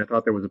computer screen. I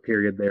thought there was a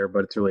period there,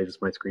 but it's really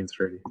just my screen's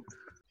dirty.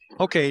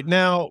 Okay,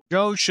 now,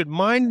 Joe,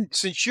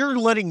 since you're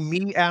letting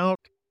me out,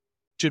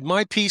 should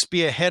my piece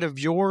be ahead of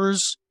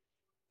yours?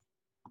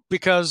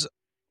 Because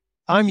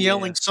I'm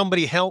yelling,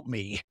 somebody help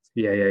me.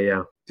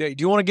 Yeah. Do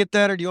you want to get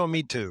that or do you want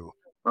me to?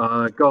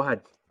 Go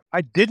ahead.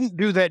 I didn't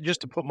do that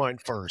just to put mine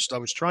first. I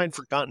was trying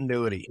for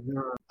continuity.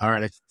 All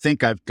right, I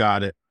think I've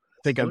got it.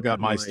 I think I've got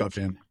my stuff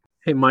in.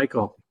 Hey,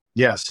 Michael.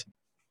 Yes.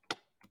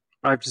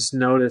 I've just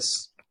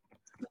noticed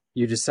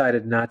you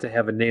decided not to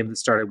have a name that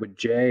started with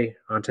J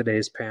on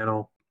today's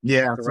panel.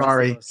 Yeah,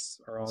 sorry.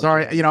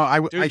 Sorry,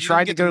 I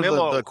tried to go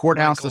to the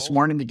courthouse this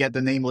morning to get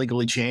the name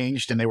legally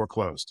changed, and they were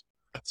closed.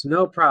 It's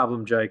no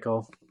problem,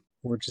 Jekyll.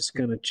 We're just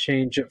going to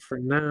change it for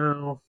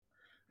now.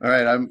 All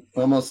right, I'm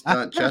almost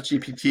done.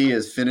 ChatGPT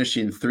is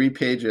finishing 3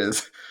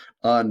 pages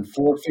on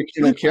 4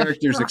 fictional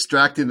characters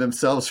extracting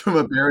themselves from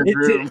a barren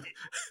room.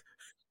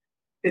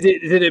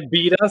 Did it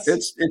beat us?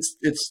 It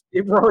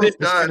wrote it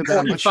It's going to be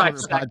a much shorter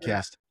 45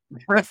 podcast.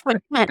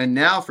 And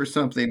now for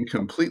something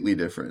completely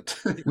different.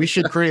 We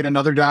should create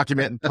another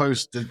document and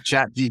post the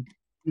ChatGPT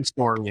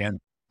story in.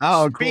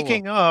 Oh, cool.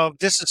 Speaking of,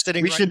 this is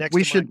sitting we right should next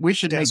we to should my we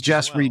should make desk as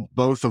Jess well. read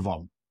both of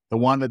them, the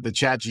one that the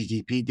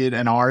ChatGPT did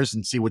and ours,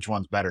 and see which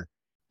one's better.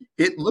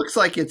 It looks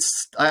like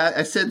it's.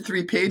 I said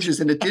 3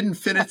 pages and it didn't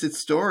finish its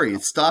story.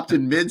 It stopped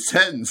in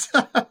mid-sentence.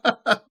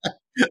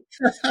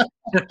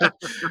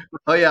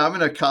 Oh yeah, I'm going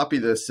to copy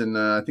this, and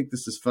I think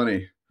this is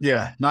funny.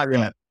 Yeah, not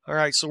yet. All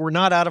right, so we're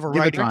not out of a Give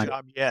it writing time.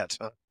 job yet.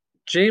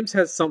 James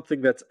has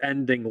something that's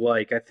ending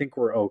like. I think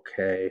we're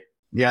okay.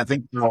 Yeah, I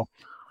think so.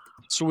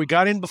 So we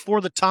got in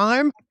before the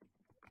time?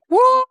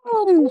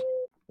 Woo!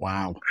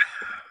 Wow.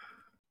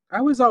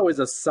 I was always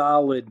a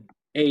solid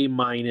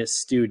A-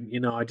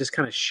 student. I just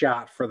kind of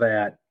shot for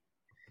that.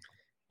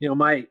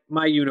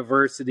 My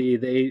university,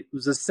 it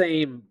was the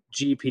same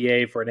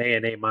GPA for an A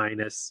and A-,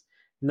 90%,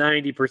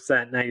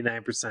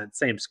 99%,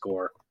 same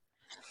score.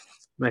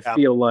 And I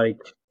feel like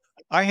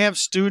I have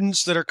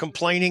students that are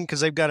complaining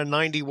because they've got a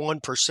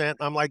 91%.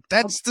 I'm like,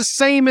 that's the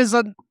same as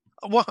a 100%.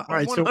 All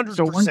right,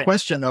 so one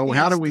question though,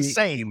 how do we? The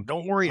same.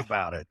 Don't worry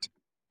about it.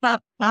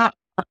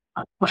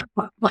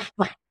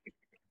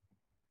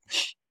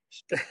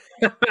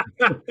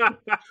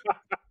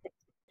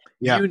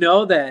 Yeah. You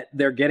know that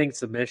they're getting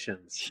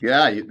submissions.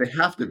 Yeah, they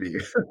have to be.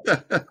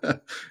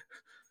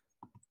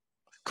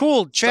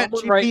 Cool.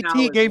 Someone right now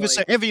ChatGPT is gave us a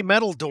like- heavy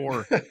metal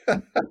door.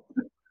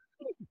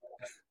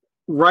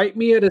 Write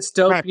me a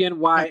dystopian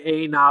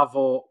YA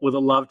novel with a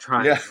love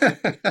triangle. Yeah.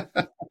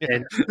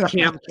 And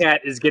CamCat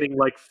is getting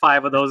like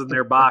 5 of those in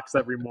their box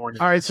every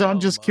morning. All right, so I'm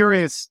just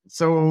curious.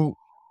 So,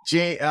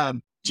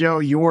 Joe,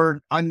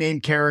 your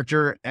unnamed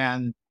character,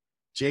 and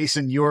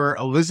Jason, your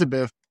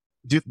Elizabeth.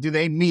 Do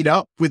they meet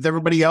up with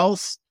everybody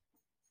else?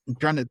 I'm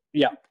trying to.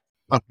 Yeah.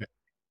 Okay.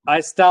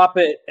 I stop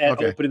it at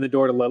Okay. opening the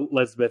door to let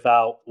Elizabeth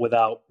out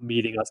without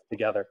meeting us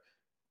together.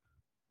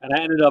 And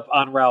I ended up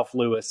on Ralph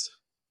Lewis.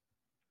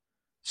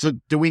 So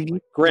do we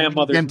need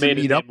Grandmother's them to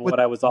maiden meet name, up with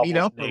what I was meet almost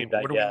up, or named, what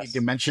I do we need guess.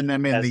 to mention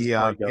them in as the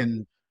far goes.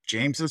 in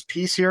James's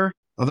piece here?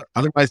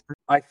 Otherwise,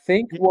 I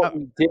think what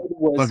we did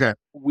was okay,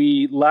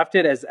 we left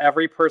it as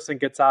every person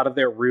gets out of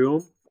their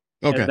room.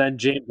 okay. And then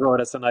James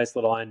wrote us a nice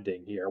little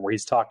ending here where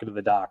he's talking to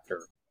the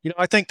doctor.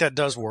 I think that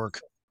does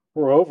work.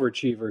 We're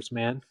overachievers,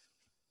 man.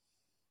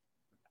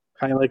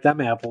 Kind of like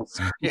them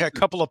apples. Yeah, a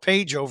couple of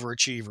page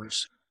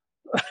overachievers.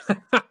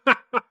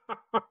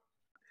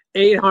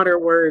 800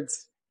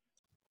 words.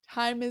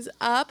 Time is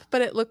up,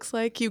 but it looks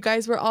like you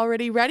guys were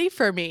already ready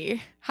for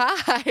me.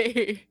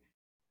 Hi.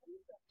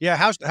 Yeah,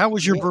 how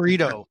was your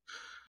burrito?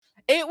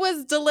 It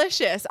was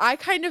delicious. I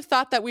kind of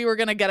thought that we were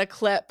going to get a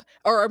clip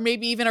or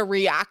maybe even a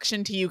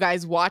reaction to you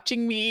guys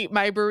watching me eat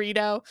my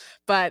burrito,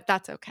 but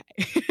that's okay.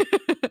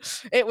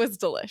 It was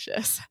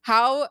delicious.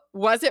 How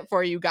was it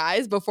for you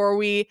guys before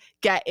we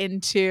get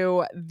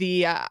into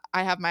the I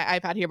have my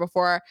iPad here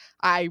before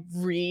I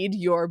read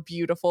your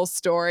beautiful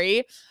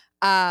story.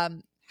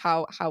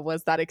 How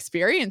was that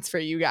experience for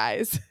you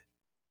guys?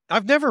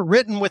 I've never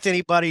written with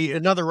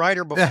another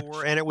writer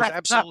before, and it was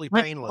absolutely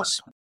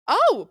painless.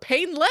 Oh,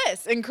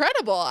 painless.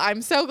 Incredible.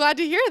 I'm so glad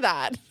to hear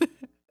that.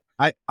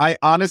 I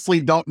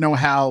honestly don't know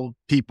how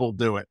people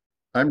do it.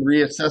 I'm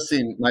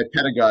reassessing my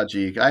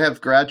pedagogy. I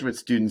have graduate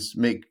students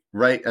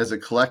write as a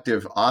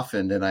collective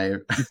often, and I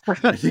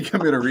think I'm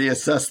going to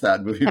reassess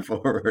that moving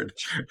forward.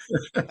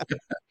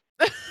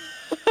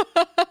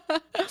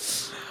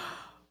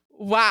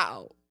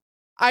 Wow.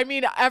 I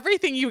mean,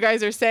 everything you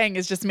guys are saying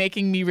is just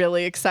making me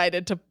really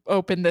excited to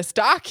open this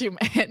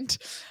document.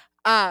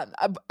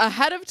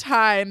 Ahead of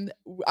time,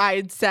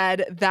 I'd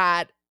said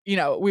that,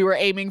 we were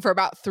aiming for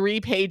about 3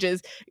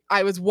 pages.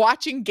 I was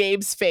watching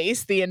Gabe's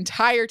face the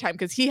entire time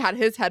because he had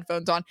his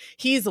headphones on.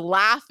 He's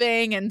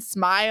laughing and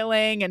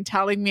smiling and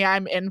telling me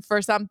I'm in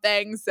for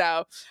something.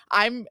 So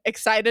I'm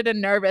excited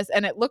and nervous.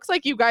 And it looks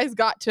like you guys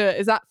got to,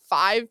 is that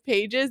 5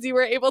 pages you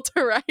were able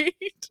to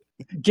write?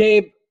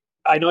 Gabe,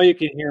 I know you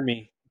can hear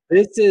me.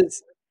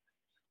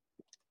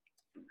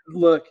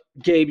 Look,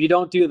 Gabe, you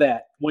don't do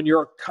that. When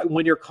you're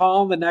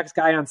calling the next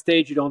guy on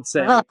stage, you don't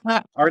say,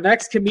 our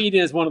next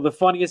comedian is one of the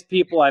funniest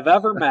people I've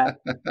ever met.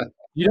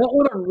 You don't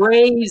want to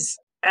raise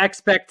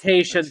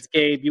expectations,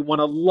 Gabe. You want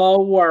to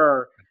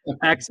lower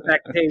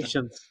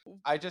expectations.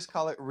 I just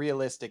call it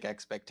realistic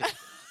expectations.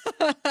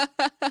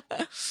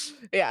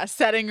 Yeah,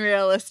 setting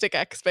realistic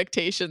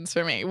expectations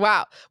for me.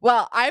 Wow.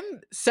 Well, I'm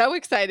so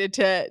excited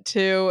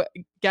to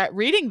get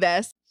reading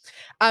this.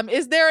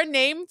 Is there a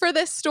name for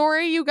this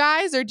story, you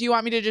guys, or do you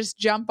want me to just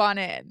jump on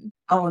in?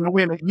 Oh, no,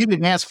 wait a minute. You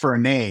didn't ask for a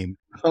name.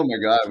 Oh my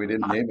God, we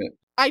didn't name it.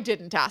 I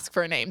didn't ask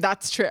for a name.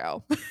 That's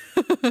true.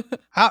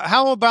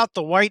 How about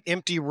the white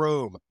empty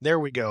room? There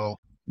we go.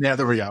 Yeah,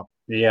 there we go.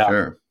 Yeah.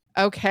 Sure.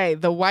 Okay,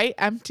 the white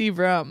empty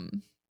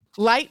room.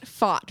 Light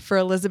fought for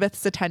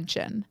Elizabeth's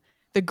attention.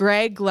 The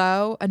gray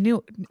glow,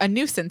 a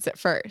nuisance at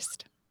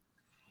first.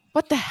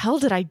 What the hell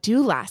did I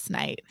do last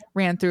night?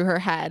 Ran through her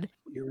head.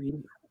 You're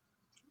reading.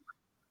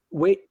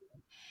 Wait.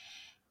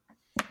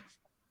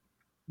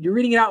 You're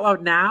reading it out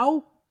loud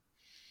now?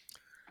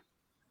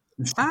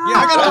 Yeah,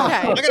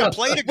 I Okay. got to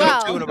play to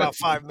go to in about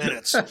 5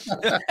 minutes.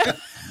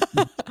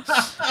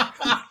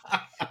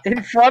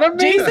 In front of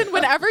me? Jason,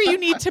 whenever you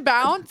need to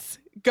bounce,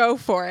 go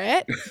for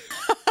it.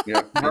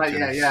 Yeah.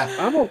 Right, yeah.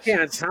 I'm okay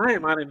on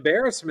time. On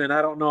embarrassment,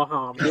 I don't know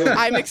how I'm doing.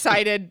 I'm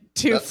excited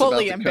to That's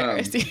fully about to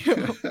embarrass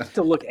come. you.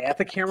 To look at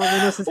the camera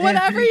when this is Whatever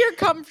happening. you're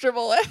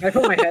comfortable with. Can I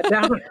put my head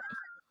down?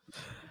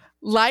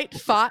 Light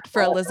fought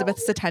for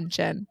Elizabeth's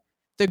attention.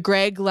 The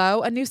gray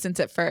glow, a nuisance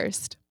at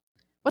first.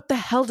 What the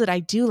hell did I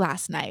do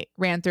last night?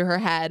 Ran through her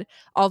head,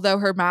 although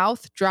her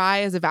mouth,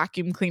 dry as a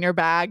vacuum cleaner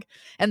bag,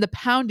 and the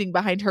pounding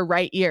behind her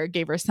right ear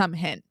gave her some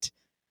hint.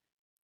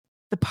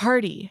 The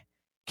party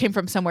came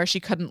from somewhere she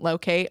couldn't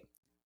locate.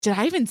 Did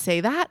I even say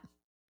that?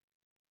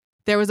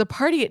 There was a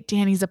party at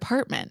Danny's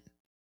apartment.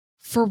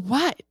 For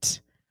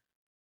what?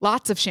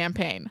 Lots of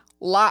champagne.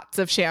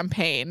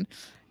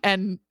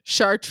 And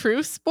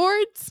chartreuse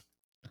boards?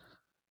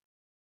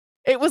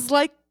 It was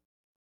like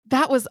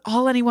that was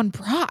all anyone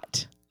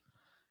brought.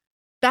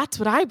 That's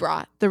what I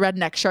brought, the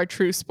redneck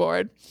chartreuse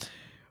board,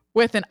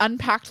 with an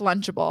unpacked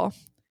Lunchable,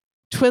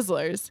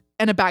 Twizzlers,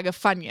 and a bag of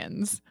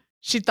Funyuns.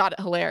 She thought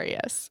it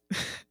hilarious.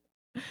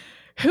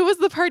 Who was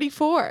the party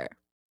for?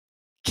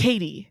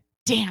 Katie.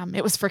 Damn,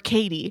 it was for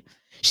Katie.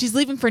 She's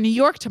leaving for New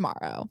York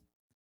tomorrow.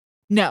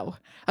 No,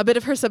 a bit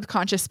of her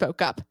subconscious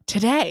spoke up.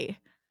 Today.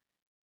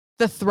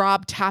 The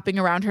throb tapping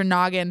around her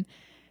noggin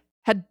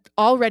had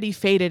already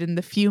faded in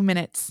the few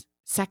minutes,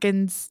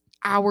 seconds,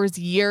 hours,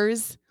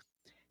 years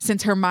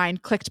since her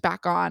mind clicked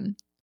back on.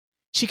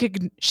 She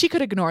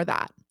could ignore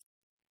that.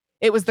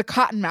 It was the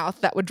cottonmouth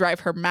that would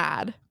drive her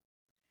mad.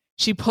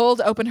 She pulled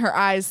open her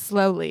eyes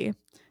slowly,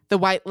 the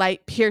white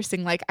light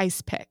piercing like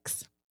ice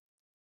picks.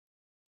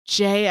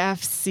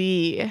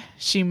 JFC,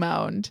 she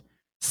moaned,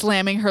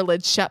 slamming her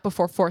lids shut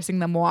before forcing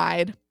them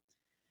wide.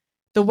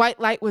 The white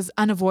light was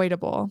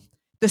unavoidable.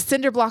 The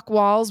cinder block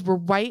walls were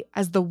white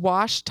as the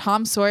wash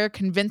Tom Sawyer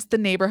convinced the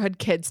neighborhood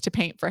kids to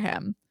paint for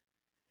him.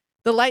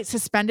 The light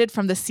suspended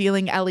from the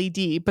ceiling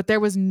LED, but there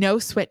was no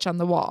switch on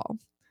the wall.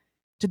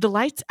 Did the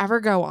lights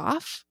ever go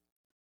off?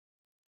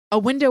 A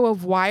window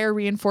of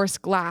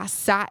wire-reinforced glass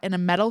sat in a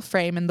metal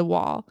frame in the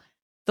wall,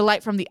 the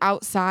light from the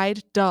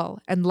outside dull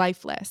and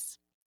lifeless.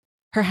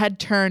 Her head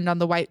turned on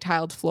the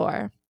white-tiled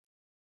floor.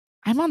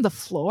 I'm on the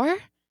floor?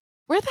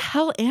 Where the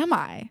hell am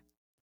I?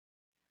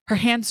 Her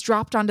hands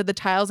dropped onto the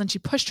tiles and she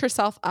pushed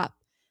herself up,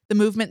 the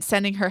movement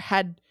sending her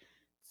head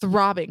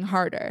throbbing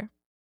harder.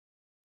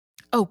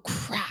 Oh,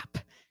 crap,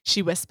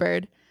 she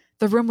whispered.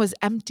 The room was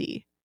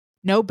empty.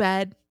 No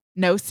bed,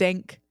 no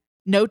sink,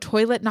 no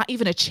toilet, not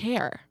even a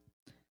chair.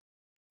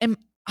 Am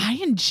I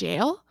in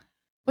jail?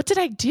 What did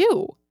I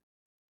do?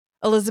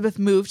 Elizabeth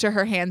moved to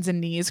her hands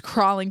and knees,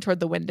 crawling toward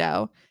the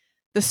window,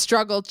 the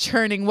struggle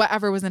churning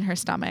whatever was in her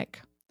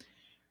stomach.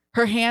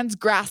 Her hands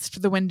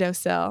grasped the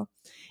windowsill,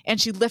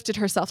 and she lifted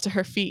herself to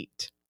her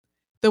feet.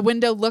 The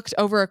window looked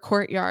over a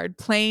courtyard,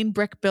 plain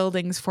brick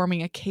buildings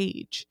forming a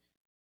cage.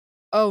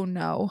 Oh,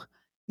 no.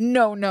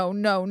 No, no,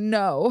 no,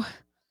 no.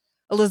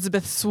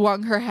 Elizabeth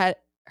swung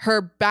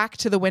her back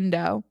to the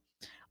window.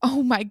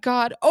 Oh my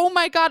God, oh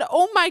my God,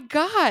 oh my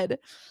God.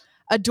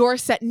 A door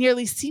set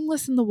nearly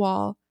seamless in the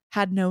wall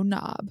had no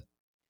knob.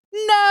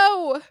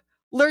 No!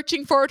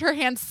 Lurching forward, her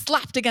hand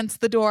slapped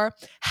against the door.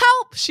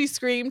 Help, she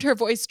screamed, her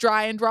voice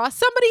dry and raw.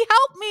 Somebody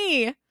help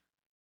me!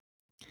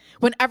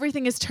 When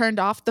everything is turned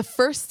off, the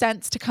first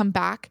sense to come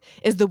back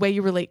is the way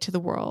you relate to the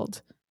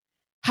world.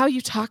 How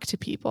you talk to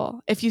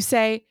people. If you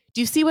say,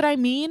 do you see what I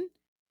mean?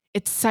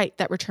 It's sight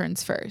that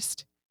returns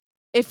first.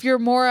 If you're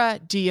more a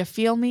do you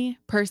feel me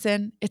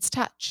person, it's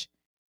touch.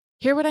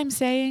 Hear what I'm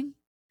saying?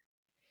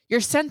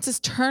 Your senses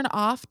turn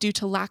off due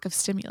to lack of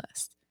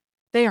stimulus.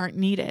 They aren't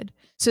needed,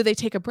 so they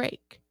take a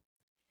break.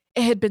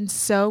 It had been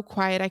so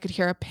quiet I could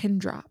hear a pin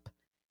drop.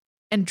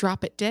 And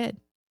drop it did.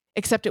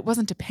 Except it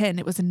wasn't a pin,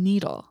 it was a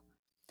needle.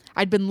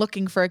 I'd been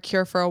looking for a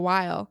cure for a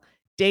while,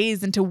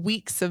 days into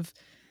weeks of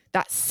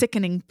that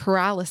sickening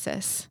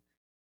paralysis.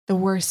 The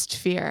worst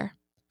fear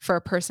for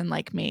a person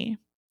like me.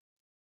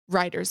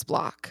 Writer's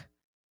block.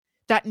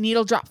 That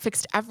needle drop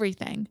fixed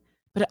everything,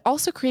 but it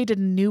also created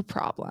a new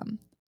problem.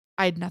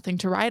 I had nothing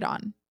to write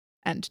on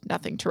and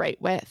nothing to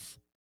write with.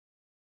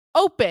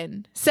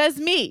 Open, says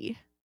me.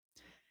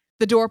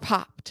 The door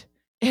popped.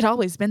 It had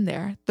always been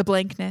there, the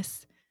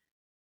blankness.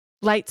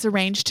 Lights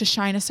arranged to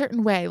shine a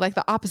certain way, like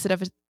the opposite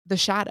of the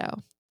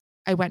shadow.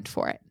 I went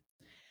for it.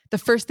 The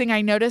first thing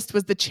I noticed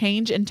was the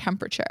change in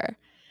temperature.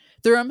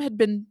 The room had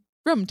been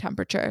room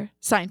temperature,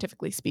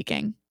 scientifically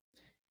speaking.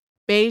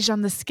 Beige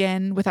on the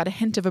skin without a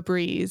hint of a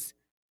breeze.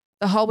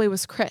 The hallway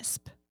was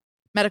crisp.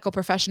 Medical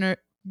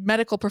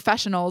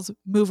professionals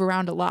move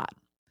around a lot.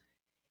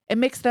 It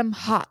makes them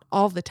hot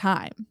all the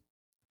time.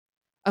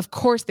 Of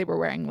course they were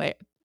wearing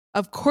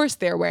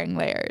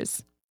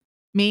layers.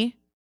 Me,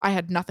 I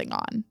had nothing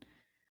on.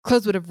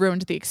 Clothes would have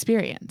ruined the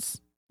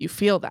experience. You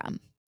feel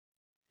them.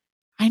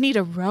 I need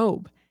a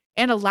robe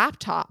and a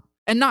laptop,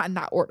 and not in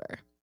that order.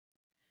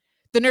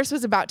 The nurse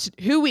was about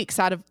 2 weeks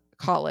out of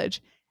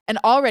college and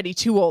already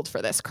too old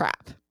for this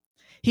crap.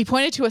 He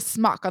pointed to a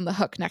smock on the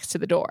hook next to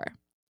the door.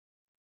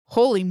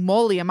 Holy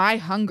moly, am I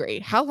hungry.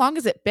 How long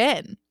has it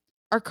been?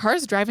 Are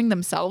cars driving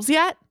themselves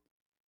yet?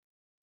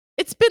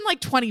 It's been like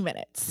 20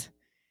 minutes.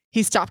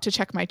 He stopped to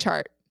check my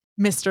chart.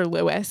 Mr.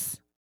 Lewis.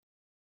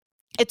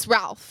 It's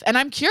Ralph, and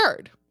I'm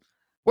cured.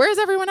 Where is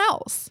everyone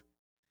else?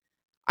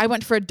 I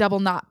went for a double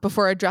knot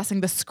before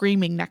addressing the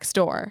screaming next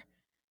door.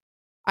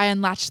 I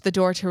unlatched the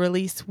door to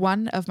release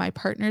one of my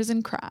partners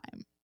in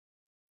crime.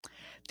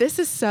 This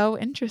is so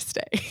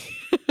interesting.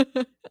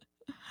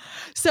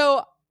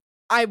 So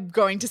I'm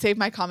going to save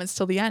my comments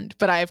till the end,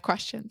 but I have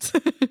questions.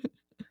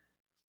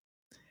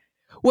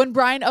 When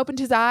Brian opened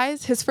his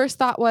eyes, his first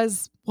thought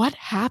was, what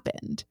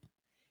happened?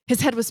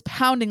 His head was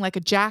pounding like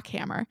a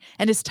jackhammer,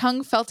 and his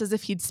tongue felt as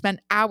if he'd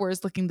spent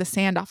hours licking the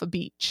sand off a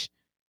beach.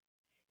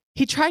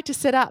 He tried to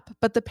sit up,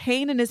 but the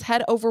pain in his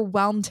head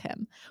overwhelmed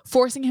him,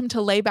 forcing him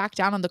to lay back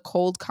down on the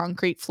cold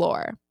concrete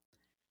floor.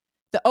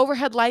 The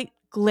overhead light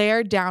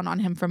glared down on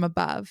him from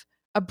above,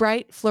 a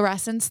bright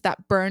fluorescence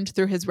that burned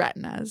through his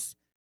retinas.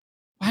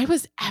 Why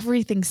was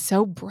everything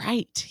so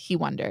bright? He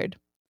wondered.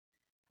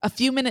 A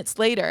few minutes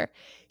later,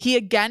 he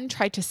again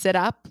tried to sit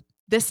up,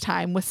 this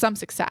time with some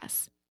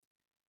success.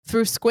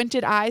 Through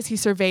squinted eyes, he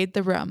surveyed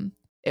the room.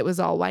 It was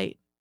all white.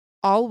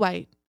 All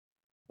white.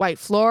 White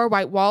floor,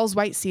 white walls,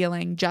 white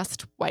ceiling,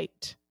 just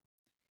white.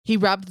 He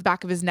rubbed the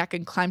back of his neck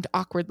and climbed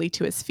awkwardly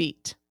to his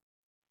feet.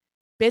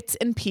 Bits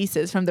and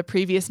pieces from the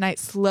previous night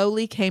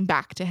slowly came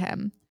back to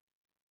him.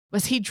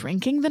 Was he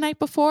drinking the night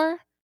before?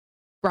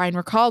 Brian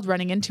recalled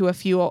running into a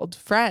few old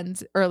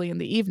friends early in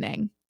the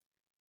evening.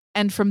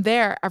 And from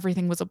there,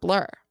 everything was a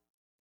blur.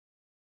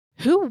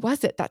 Who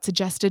was it that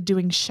suggested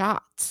doing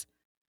shots?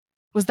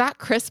 Was that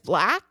Chris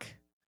Black?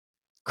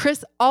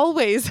 Chris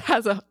always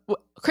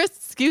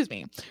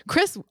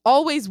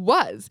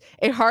was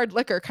a hard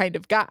liquor kind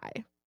of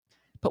guy.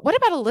 But what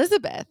about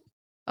Elizabeth?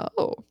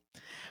 Oh,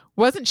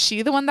 wasn't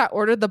she the one that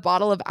ordered the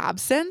bottle of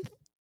absinthe?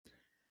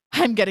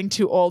 I'm getting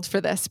too old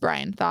for this,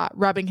 Brian thought,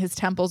 rubbing his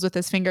temples with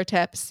his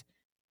fingertips.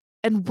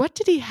 And what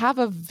did he have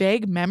a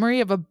vague memory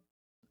of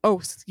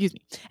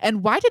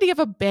And why did he have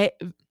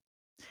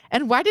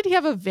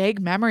a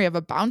vague memory of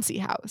a bouncy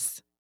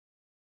house?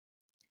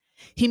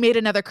 He made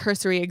another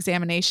cursory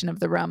examination of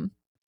the room.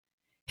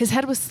 His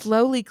head was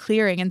slowly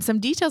clearing, and some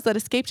details that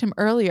escaped him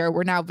earlier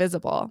were now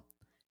visible.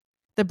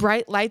 The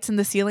bright lights in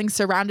the ceiling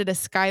surrounded a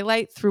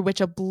skylight through which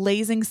a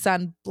blazing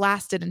sun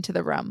blasted into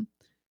the room.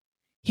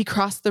 He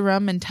crossed the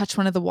room and touched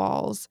one of the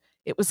walls.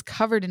 It was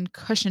covered in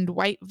cushioned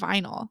white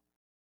vinyl.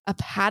 A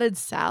padded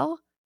cell?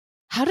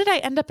 How did I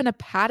end up in a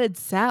padded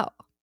cell?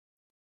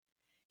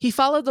 He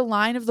followed the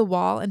line of the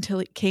wall until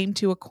it came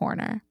to a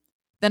corner,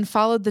 then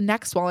followed the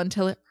next wall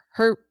until it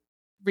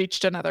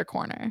reached another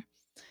corner.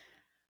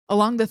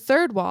 Along the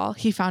third wall,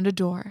 he found a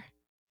door.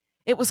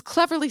 It was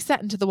cleverly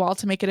set into the wall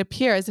to make it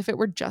appear as if it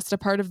were just a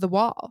part of the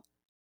wall.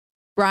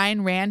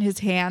 Brian ran his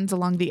hands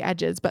along the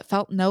edges, but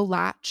felt no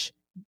latch,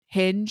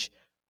 hinge,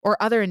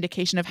 or other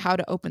indication of how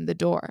to open the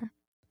door.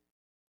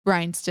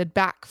 Brian stood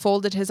back,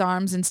 folded his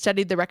arms, and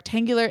studied the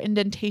rectangular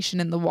indentation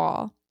in the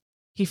wall.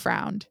 He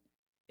frowned.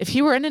 If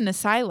he were in an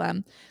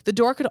asylum, the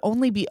door could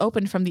only be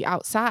opened from the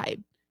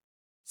outside.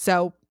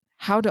 So,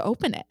 how to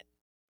open it?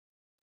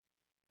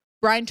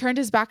 Brian turned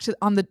his back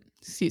on the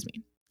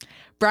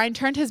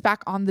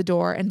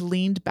door and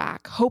leaned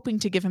back, hoping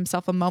to give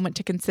himself a moment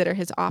to consider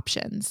his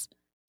options.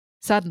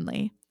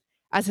 Suddenly,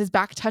 as his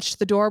back touched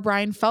the door,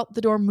 Brian felt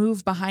the door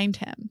move behind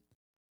him.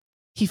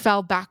 He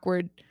fell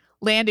backward,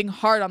 landing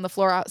hard on the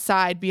floor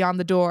outside beyond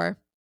the door.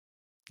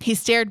 He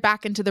stared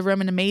back into the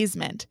room in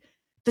amazement.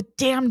 The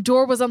damn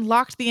door was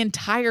unlocked the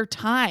entire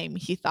time,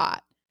 he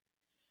thought.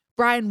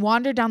 Brian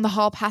wandered down the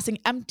hall, passing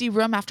empty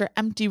room after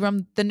empty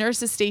room. The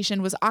nurse's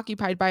station was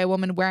occupied by a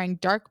woman wearing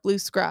dark blue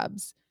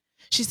scrubs.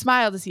 She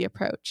smiled as he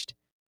approached.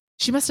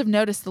 She must have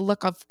noticed the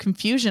look of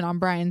confusion on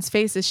Brian's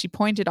face as she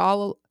pointed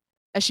along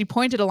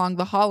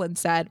the hall and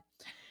said,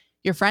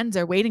 "Your friends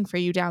are waiting for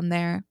you down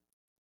there."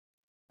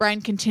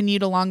 Brian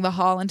continued along the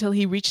hall until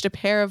he reached a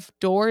pair of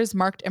doors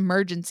marked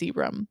emergency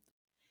room.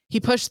 He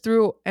pushed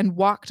through and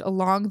walked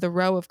along the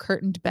row of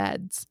curtained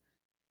beds.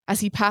 As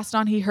he passed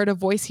on, he heard a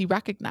voice he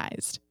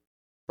recognized.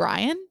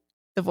 "Brian?"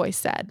 the voice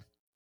said.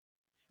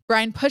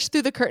 Brian pushed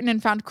through the curtain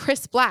and found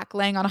Chris Black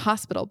laying on a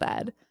hospital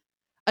bed.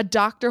 A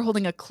doctor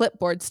holding a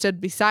clipboard stood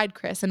beside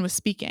Chris and was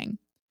speaking.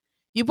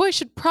 "You boys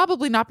should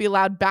probably not be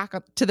allowed back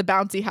to the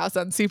bouncy house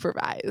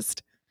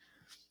unsupervised."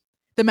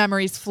 The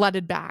memories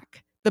flooded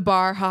back. The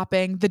bar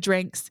hopping, the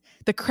drinks,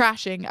 the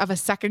crashing of a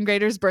second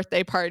grader's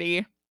birthday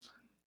party.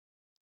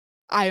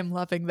 I am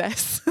loving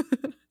this.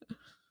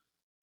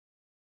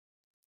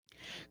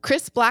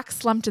 Chris Black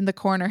slumped in the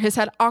corner, his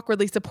head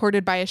awkwardly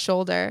supported by a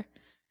shoulder.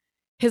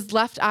 His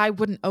left eye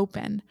wouldn't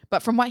open,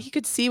 but from what he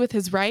could see with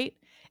his right,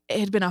 it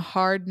had been a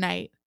hard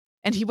night,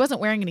 and he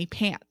wasn't wearing any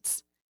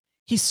pants.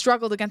 He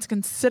struggled against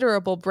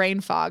considerable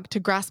brain fog to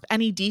grasp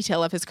any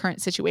detail of his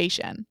current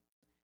situation.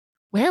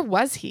 Where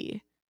was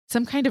he?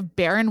 Some kind of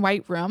barren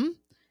white room?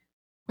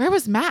 Where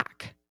was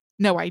Mac?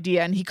 No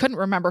idea, and he couldn't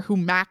remember who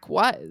Mac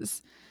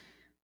was.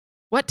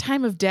 What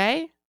time of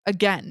day?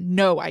 Again,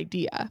 no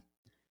idea.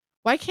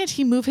 Why can't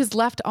he move his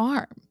left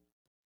arm?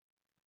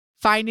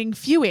 Finding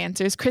few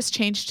answers, Chris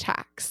changed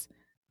tacks.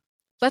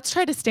 Let's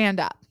try to stand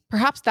up.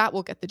 Perhaps that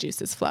will get the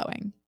juices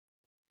flowing.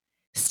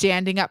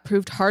 Standing up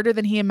proved harder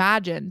than he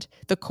imagined,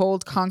 the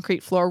cold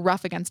concrete floor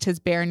rough against his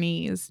bare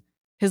knees,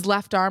 his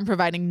left arm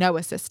providing no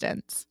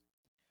assistance.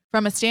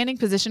 From a standing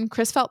position,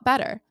 Chris felt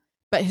better,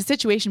 but his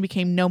situation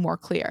became no more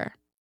clear.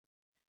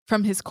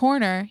 From his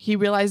corner, he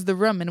realized the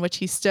room in which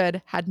he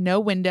stood had no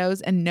windows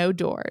and no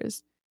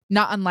doors,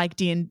 not unlike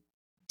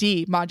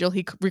D&D module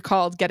he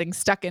recalled getting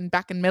stuck in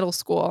back in middle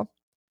school.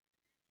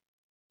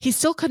 He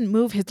still couldn't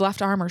move his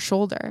left arm or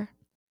shoulder.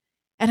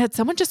 And had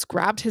someone just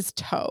grabbed his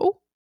toe?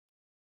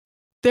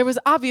 There was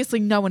obviously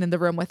no one in the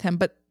room with him,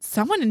 but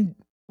someone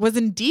was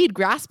indeed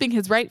grasping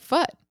his right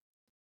foot.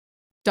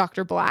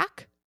 Dr.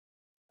 Black?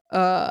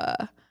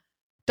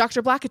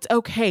 Dr. Black, it's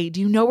okay.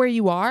 Do you know where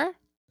you are?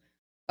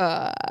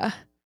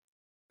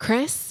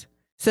 Chris?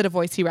 Said a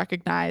voice he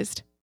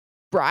recognized.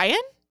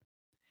 Brian?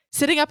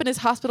 Sitting up in his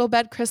hospital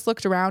bed, Chris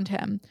looked around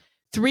him.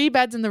 3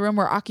 beds in the room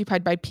were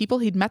occupied by people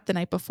he'd met the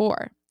night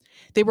before.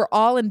 They were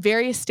all in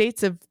various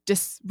states of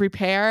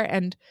disrepair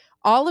and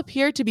all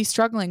appeared to be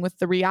struggling with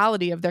the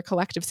reality of their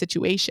collective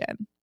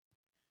situation.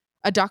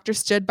 A doctor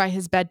stood by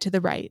his bed to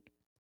the right.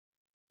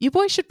 You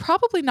boys should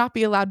probably not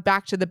be allowed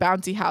back to the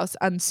bouncy house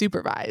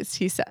unsupervised,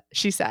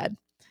 she said.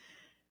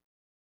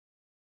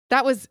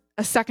 That was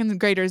a second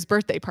grader's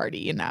birthday party,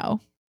 you know.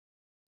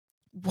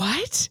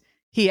 What?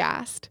 He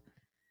asked.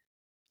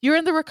 You're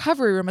in the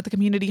recovery room at the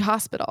community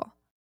hospital.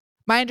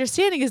 My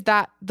understanding is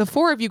that the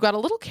 4 of you got a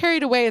little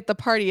carried away at the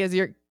party as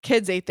your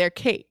kids ate their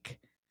cake.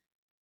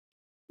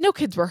 No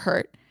kids were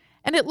hurt,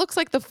 and it looks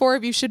like the 4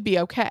 of you should be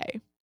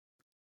okay.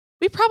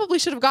 We probably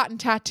should have gotten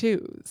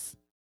tattoos.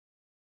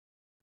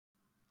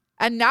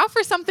 And now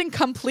for something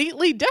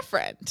completely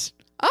different.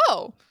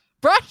 Oh,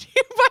 brought to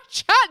you by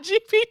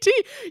ChatGPT.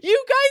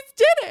 You guys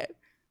did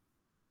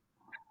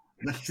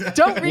it.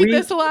 Don't read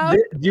this aloud.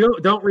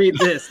 Don't read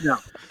this. No.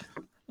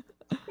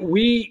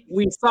 We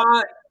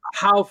saw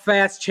how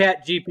fast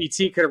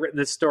ChatGPT could have written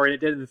this story.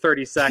 It did it in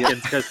 30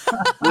 seconds because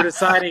we're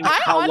deciding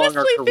how long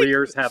our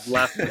careers have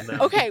left in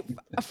them. Okay,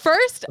 my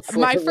first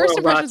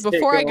impressions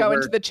before I go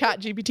into the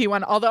ChatGPT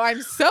one, although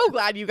I'm so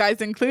glad you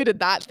guys included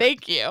that,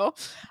 thank you,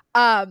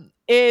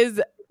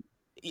 is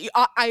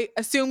I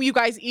assume you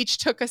guys each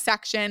took a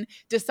section,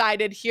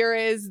 decided here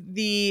is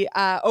the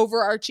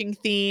overarching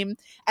theme,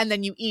 and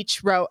then you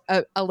each wrote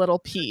a little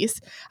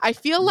piece. I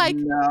feel like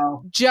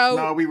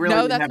Joe,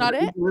 that's not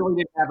it. We really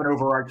didn't have an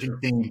overarching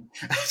theme.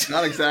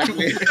 Not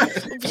exactly.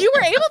 You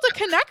were able to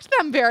connect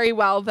them very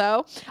well,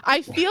 though.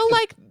 I feel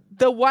like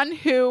the one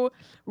who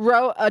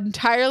wrote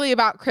entirely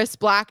about Chris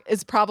Black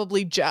is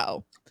probably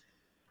Joe.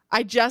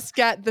 I just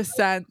get the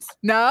sense.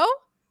 No?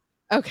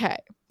 Okay.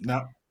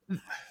 No.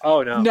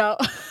 Oh, no. No.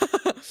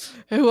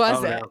 Who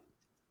was it? No.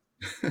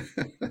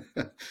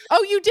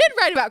 Oh, you did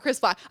write about Chris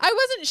Black. I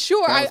wasn't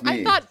sure. I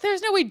me. thought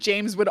there's no way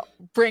James would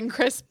bring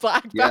Chris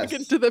Black back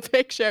into the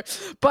picture.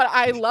 But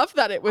I love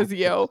that it was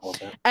you.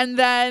 And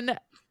then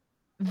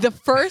the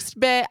first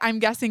bit, I'm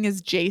guessing,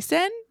 is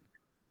Jason?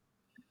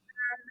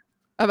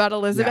 About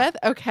Elizabeth?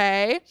 Yeah.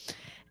 Okay.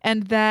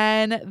 And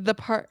then the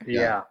part...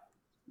 Yeah.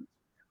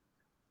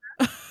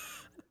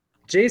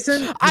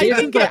 Jason's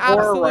think a it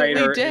horror absolutely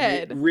writer,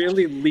 did. And it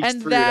really leaks and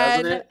through,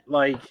 then, doesn't it?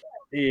 Like,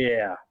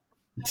 yeah.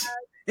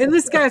 And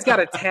this guy's got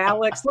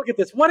italics. Look at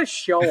this. What a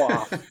show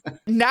off.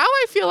 Now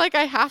I feel like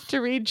I have to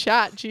read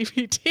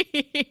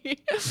ChatGPT.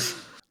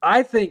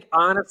 I think,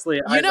 honestly,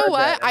 you know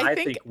what? I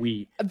think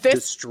we this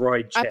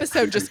destroyed ChatGPT.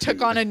 Episode just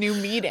took on a new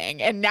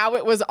meaning, and now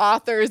it was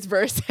authors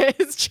versus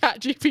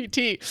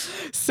ChatGPT.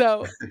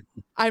 So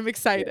I'm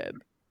excited.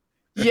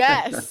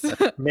 Yes.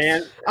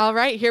 Man. All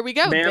right, here we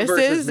go. This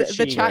is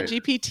the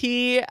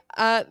ChatGPT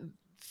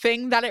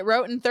thing that it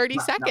wrote in 30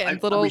 seconds.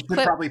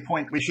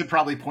 We should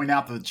probably point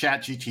out that the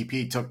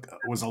ChatGPT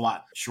was a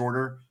lot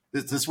shorter.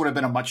 This would have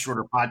been a much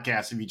shorter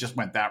podcast if you just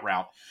went that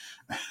route.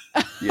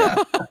 Yeah.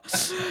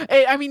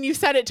 I mean, you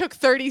said it took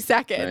 30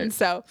 seconds,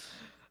 right. So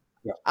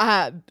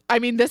I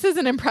mean, this is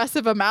an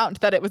impressive amount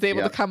that it was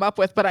able to come up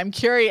with, but I'm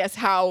curious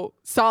how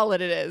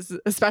solid it is,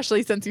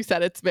 especially since you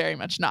said it's very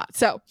much not.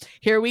 So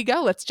here we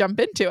go. Let's jump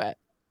into it.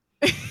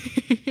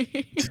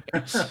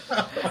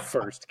 The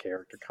first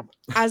character. Come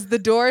on. As the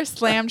door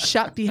slammed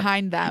shut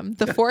behind them,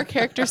 the 4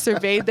 characters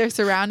surveyed their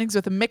surroundings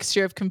with a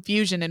mixture of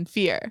confusion and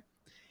fear.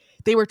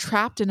 They were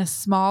trapped in a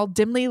small,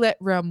 dimly lit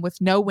room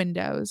with no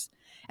windows,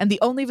 and the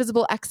only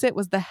visible exit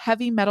was the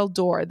heavy metal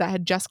door that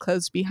had just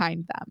closed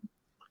behind them.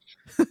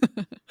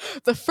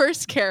 The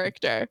first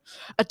character,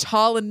 a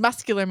tall and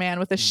muscular man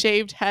with a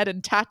shaved head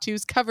and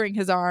tattoos covering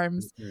his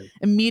arms,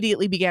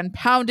 immediately began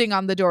pounding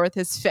on the door with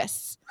his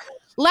fists.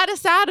 "Let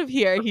us out of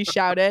here," he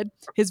shouted,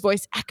 his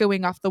voice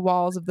echoing off the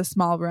walls of the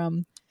small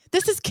room.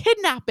 This is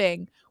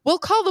kidnapping. We'll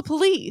call the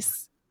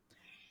police.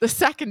 The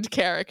second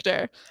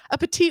character, a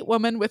petite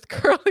woman with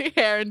curly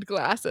hair and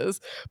glasses,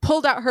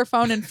 pulled out her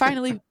phone and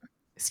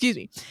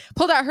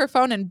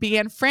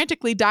began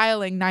frantically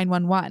dialing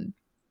 911.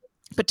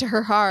 But to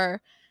her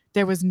horror,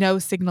 there was no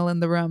signal in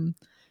the room.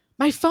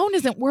 My phone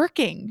isn't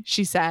working,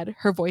 she said,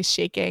 her voice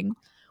shaking.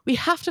 We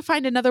have to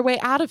find another way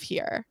out of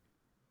here.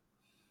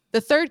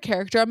 The third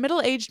character, a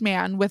middle-aged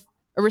man with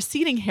a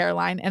receding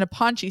hairline and a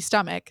paunchy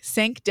stomach,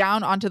 sank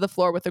down onto the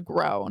floor with a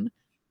groan.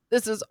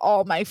 This is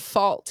all my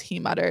fault, he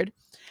muttered.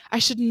 I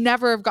should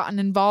never have gotten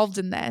involved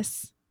in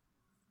this.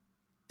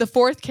 The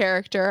fourth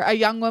character, a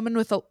young woman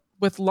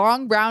with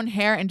long brown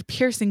hair and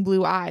piercing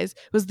blue eyes,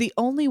 was the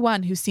only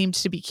one who seemed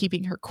to be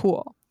keeping her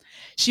cool.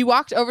 She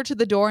walked over to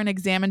the door and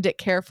examined it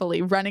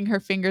carefully, running her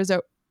fingers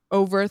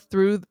over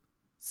the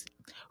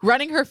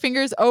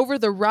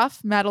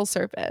rough metal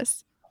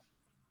surface.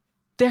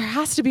 There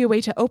has to be a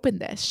way to open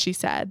this, she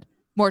said,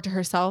 more to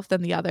herself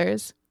than the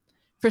others.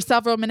 For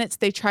several minutes,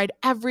 they tried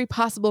every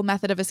possible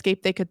method of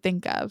escape they could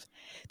think of.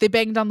 They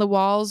banged on the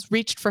walls,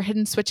 reached for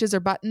hidden switches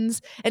or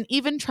buttons, and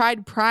even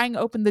tried prying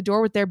open the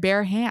door with their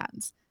bare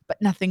hands,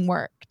 but nothing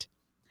worked.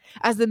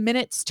 As the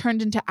minutes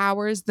turned into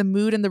hours, the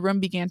mood in the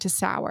room began to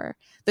sour.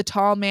 The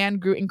tall man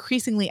grew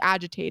increasingly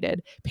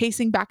agitated,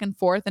 pacing back and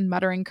forth and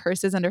muttering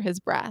curses under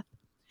his breath.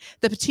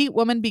 The petite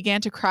woman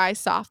began to cry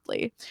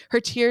softly, her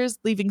tears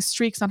leaving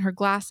streaks on her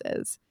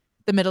glasses.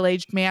 The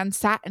middle-aged man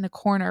sat in a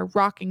corner,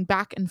 rocking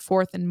back and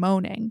forth and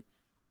moaning.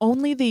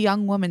 Only the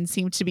young woman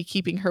seemed to be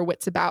keeping her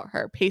wits about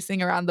her,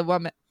 pacing around the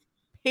room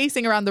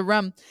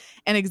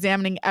and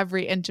examining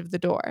every inch of the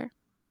door.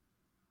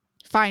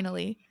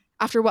 Finally,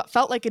 after what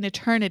felt like an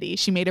eternity,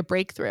 she made a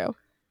breakthrough.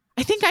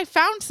 I think I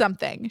found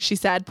something, she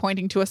said,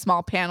 pointing to a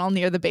small panel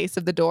near the base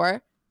of the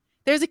door.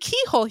 There's a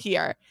keyhole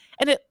here,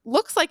 and it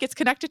looks like it's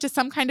connected to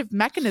some kind of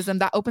mechanism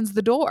that opens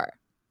the door.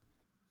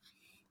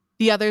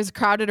 The others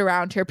crowded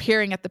around her,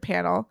 peering at the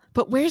panel.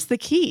 But where's the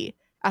key?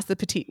 Asked the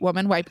petite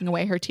woman, wiping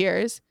away her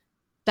tears.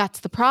 That's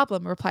the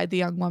problem, replied the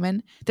young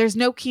woman. There's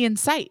no key in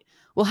sight.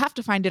 We'll have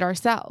to find it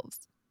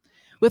ourselves.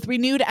 With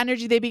renewed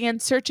energy, they began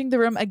searching the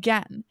room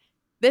again,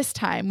 this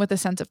time with a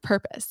sense of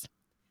purpose.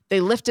 They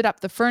lifted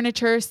up the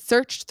furniture,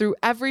 searched through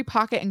every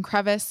pocket and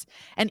crevice,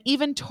 and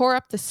even tore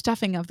up the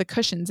stuffing of the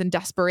cushions in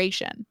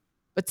desperation.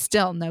 But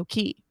still no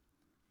key.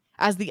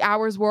 As the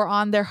hours wore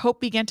on, their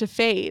hope began to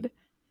fade.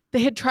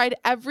 They had tried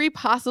every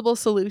possible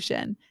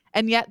solution,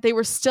 and yet they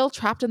were still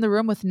trapped in the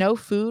room with no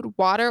food,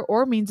 water,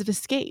 or means of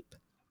escape.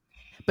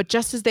 But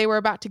just as they were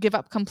about to give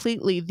up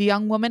completely, the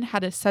young woman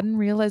had a sudden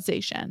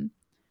realization.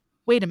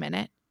 Wait a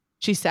minute,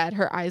 she said,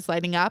 her eyes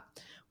lighting up.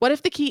 What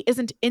if the key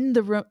isn't in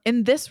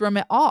this room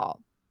at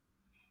all?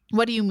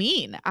 What do you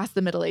mean? Asked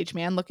the middle-aged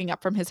man, looking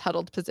up from his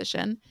huddled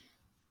position.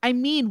 I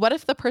mean, what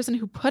if the person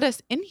who put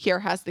us in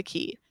here has the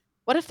key?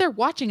 What if they're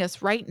watching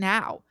us right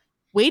now,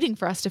 waiting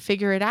for us to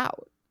figure it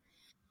out?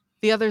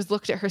 The others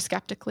looked at her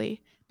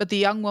skeptically, but the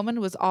young woman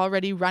was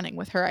already running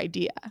with her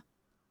idea.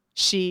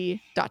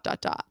 She ...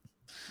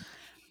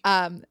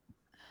 Yeah.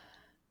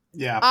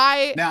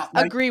 I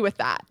agree with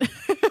that.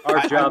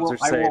 Our jobs are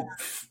safe. I will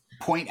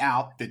point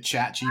out that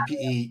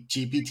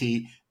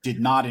GPT did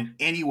not in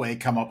any way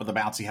come up with a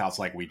bouncy house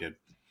like we did.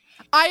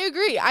 I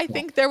agree. I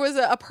think there was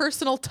a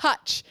personal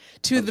touch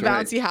to the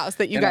bouncy house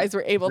that you guys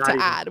were able to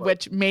add,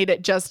 which made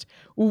it just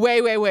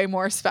way, way, way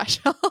more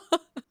special.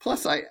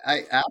 Plus, I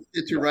asked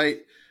it to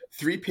write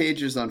 3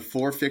 pages on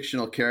 4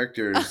 fictional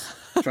characters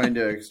trying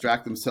to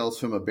extract themselves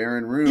from a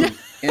barren room,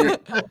 and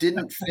it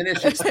didn't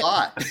finish its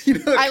thought.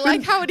 I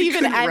like how it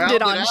even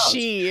ended on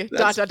she ...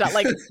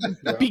 like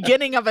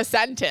beginning of a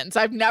sentence.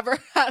 I've never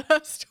had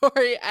a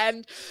story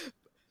end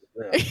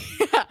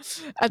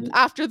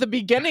after the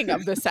beginning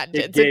of the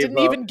sentence. It didn't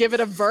even give it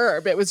a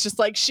verb. It was just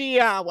like she,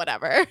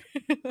 whatever.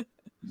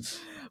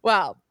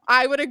 Well,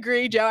 I would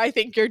agree, Joe. I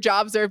think your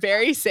jobs are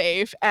very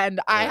safe, and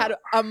I had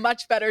a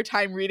much better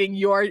time reading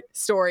your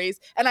stories.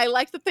 And I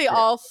like that they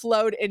all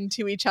flowed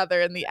into each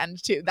other in the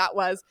end, too. That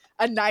was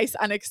a nice,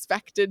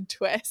 unexpected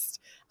twist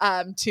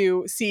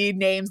to see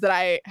names that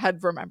I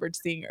had remembered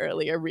seeing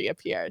earlier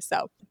reappear.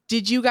 So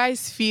did you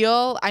guys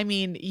feel, I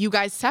mean, you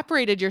guys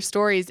separated your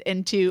stories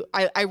into,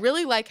 I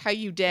really like how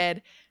you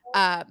did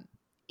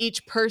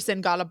each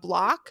person got a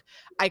block.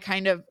 I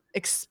kind of,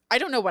 I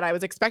don't know what I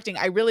was expecting.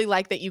 I really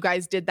like that you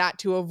guys did that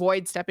to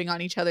avoid stepping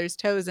on each other's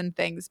toes and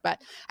things. But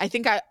I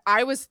think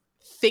I was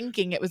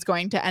thinking it was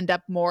going to end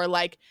up more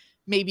like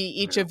maybe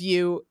each of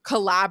you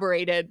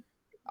collaborated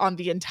on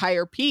the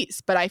entire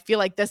piece. But I feel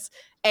like this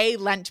A,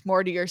 lent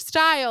more to your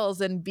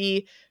styles, and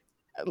B,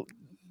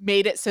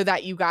 made it so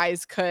that you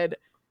guys could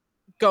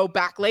go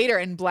back later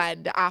and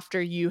blend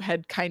after you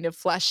had kind of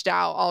fleshed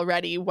out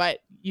already what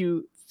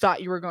you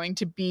thought you were going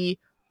to be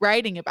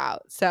writing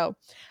about. So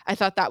I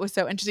thought that was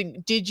so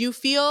interesting. Did you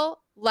feel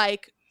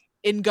like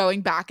in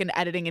going back and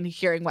editing and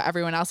hearing what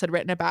everyone else had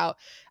written about,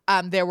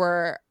 there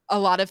were a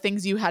lot of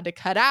things you had to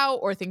cut out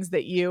or things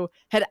that you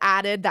had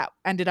added that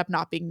ended up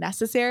not being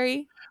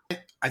necessary?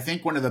 I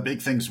think one of the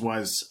big things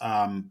was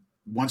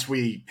once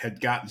we had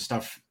gotten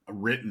stuff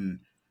written,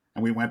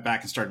 and we went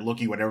back and started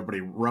looking at what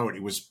everybody wrote,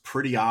 it was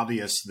pretty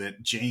obvious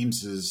that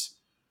James's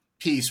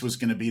piece was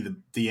going to be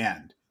the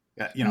end.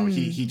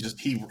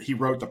 He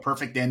wrote the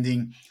perfect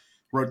ending,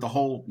 wrote the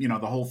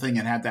whole thing,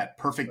 and had that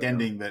perfect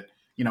ending that,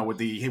 with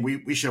the, hey,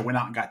 we should have went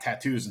out and got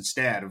tattoos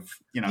instead of,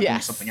 doing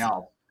something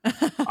else. So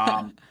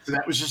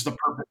that was just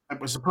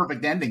the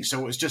perfect ending.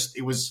 So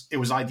it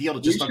was ideal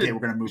to just, we're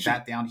going to move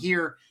that down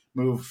here,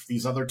 move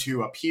these other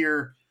two up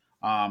here.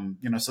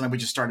 So then we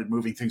just started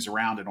moving things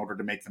around in order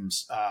to make them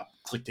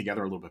click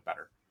together a little bit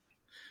better.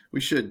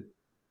 We should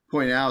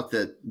point out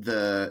that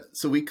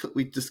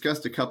we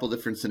discussed a couple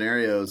different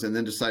scenarios and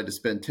then decided to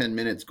spend 10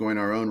 minutes going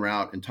our own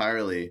route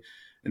entirely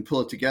and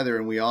pull it together.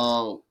 And we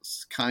all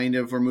kind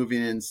of were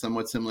moving in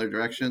somewhat similar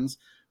directions.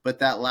 But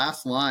that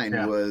last line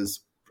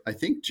was, I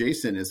think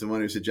Jason is the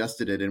one who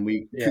suggested it. And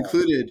we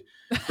concluded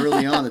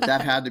early on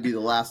that had to be the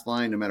last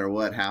line no matter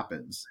what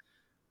happens.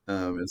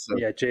 And so,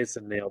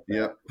 Jason nailed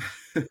that.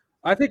 Yep.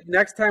 I think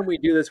next time we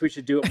do this, we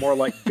should do it more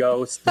like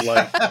Ghost.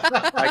 Like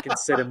I can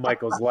sit in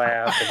Michael's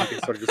lap and we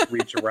can sort of just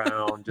reach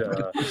around.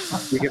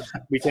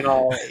 We can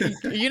all.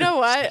 You know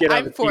what?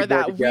 I'm for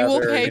that. Together, we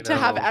will pay to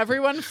have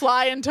everyone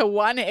fly into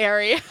one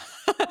area,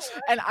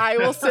 and I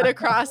will sit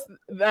across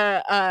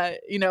the,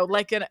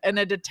 like in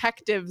a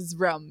detective's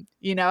room.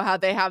 You know how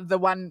they have the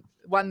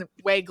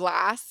one-way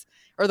glass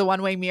or the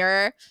one-way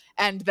mirror,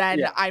 and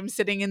then I'm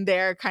sitting in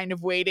there, kind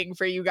of waiting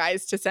for you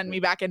guys to send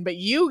me back in. But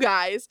you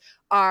guys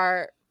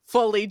are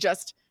fully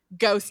just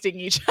ghosting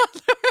each other.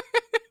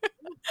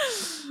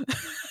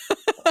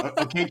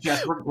 Okay,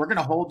 Jess, we're going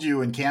to hold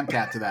you in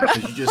CamCat to that,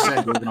 because you just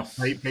said we're going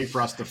to pay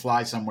for us to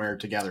fly somewhere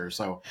together.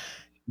 So,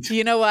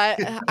 you know what?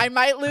 I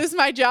might lose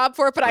my job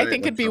for it, but I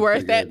think it'd be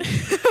worth it.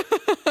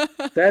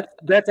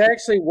 That's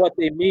actually what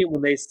they mean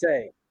when they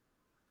say.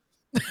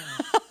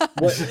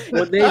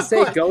 When they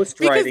say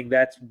ghostwriting,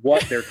 that's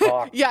what they're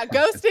talking. Yeah,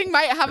 ghosting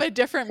might have a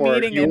different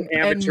meaning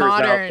in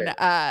modern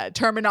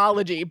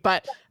terminology,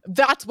 but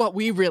that's what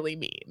we really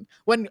mean.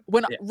 When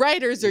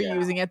writers are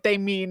using it, they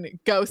mean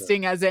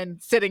ghosting as in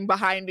sitting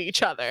behind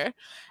each other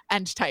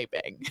and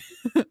typing.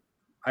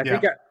 I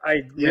think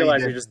I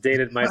realized I just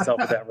dated myself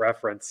with that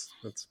reference.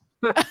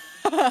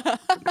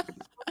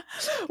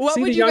 What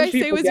would you guys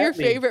say was your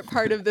favorite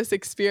part of this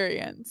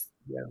experience?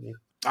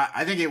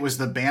 I think it was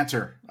the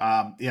banter.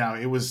 I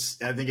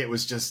think it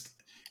was just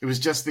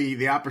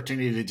the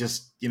opportunity to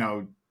just,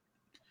 even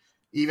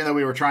though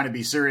we were trying to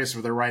be serious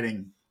with the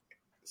writing,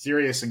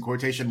 serious in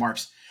quotation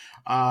marks,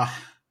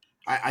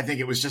 I think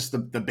it was just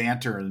the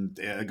banter and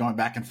going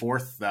back and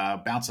forth,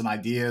 bouncing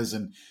ideas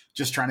and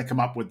just trying to come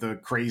up with the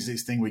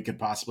craziest thing we could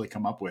possibly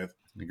come up with.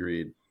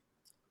 Agreed.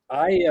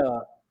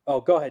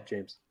 Go ahead,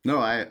 James. No,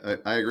 I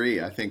agree.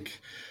 I think,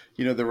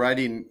 the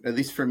writing, at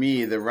least for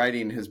me, the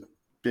writing has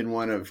been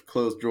one of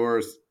closed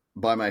drawers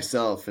by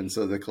myself. And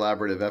so the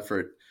collaborative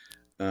effort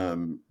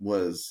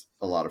was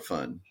a lot of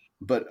fun.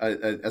 But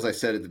as I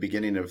said at the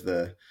beginning of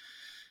the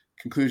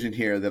conclusion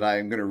here, that I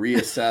am going to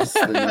reassess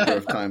the number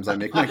of times I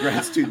make my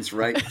grad students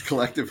write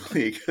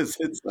collectively, because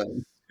it's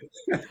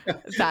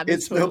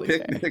totally no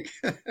picnic.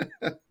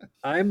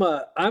 I'm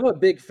a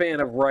big fan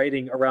of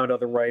writing around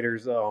other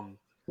writers.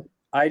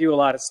 I do a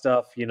lot of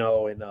stuff,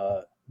 in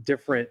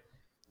different,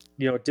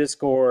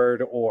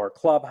 Discord or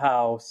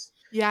Clubhouse.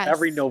 Yes.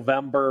 Every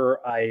November,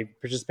 I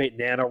participate in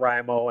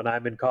NaNoWriMo, and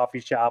I'm in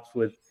coffee shops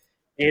with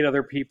 8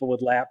 other people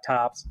with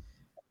laptops.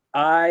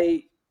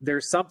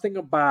 There's something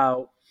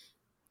about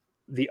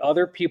the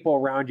other people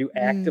around you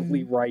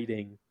actively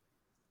writing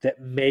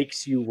that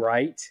makes you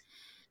write.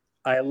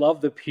 I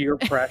love the peer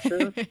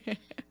pressure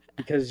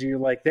because you're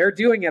like, they're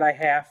doing it, I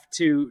have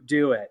to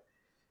do it.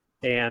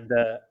 And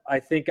I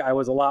think I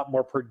was a lot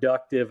more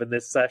productive in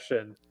this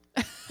session,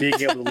 being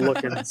able to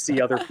look and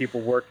see other people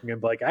working and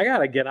be like, I got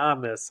to get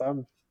on this.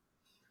 And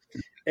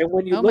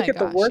when you look at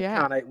the word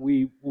count,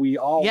 we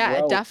all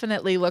it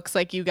definitely looks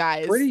like you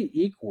guys pretty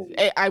equal.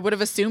 I would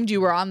have assumed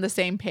you were on the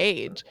same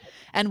page.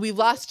 And we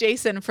lost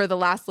Jason for the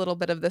last little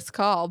bit of this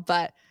call,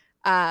 but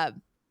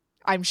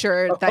I'm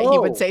sure that he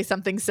would say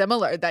something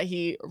similar, that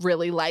he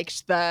really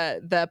liked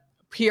the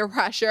peer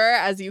pressure,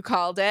 as you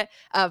called it,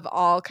 of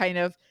all kind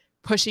of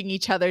pushing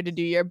each other to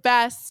do your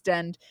best.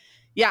 And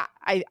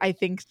I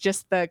think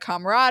just the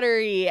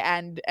camaraderie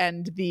and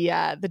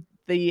the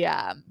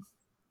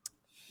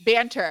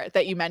banter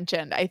that you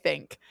mentioned, I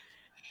think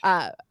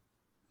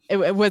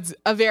it was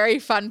a very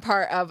fun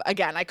part of,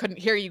 again, I couldn't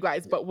hear you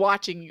guys, but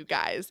watching you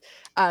guys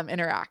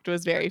interact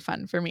was very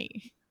fun for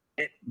me.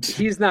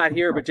 He's not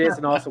here, but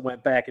Jason also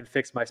went back and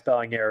fixed my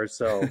spelling errors.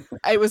 So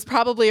it was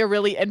probably a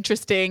really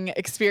interesting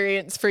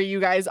experience for you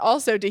guys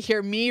also to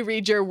hear me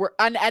read your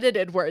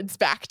unedited words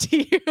back to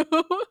you.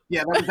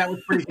 Yeah, that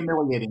was pretty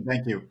humiliating.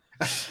 Thank you.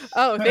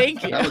 Oh,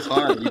 thank you. That was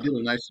hard. You did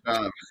a nice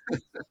job.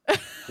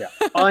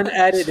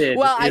 Unedited.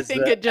 Well, I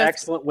think it just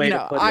excellent way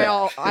to put it.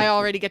 I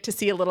already get to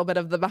see a little bit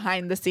of the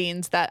behind the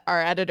scenes that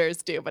our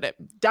editors do, but it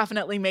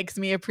definitely makes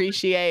me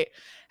appreciate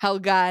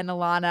Helga and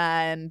Alana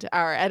and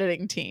our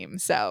editing team.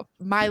 So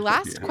my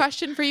last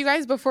question for you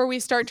guys before we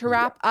start to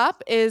wrap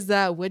up is,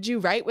 would you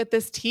write with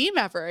this team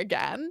ever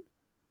again?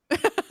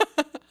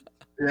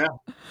 Yeah.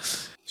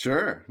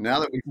 Sure. Now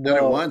that we've done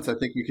it once, I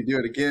think we could do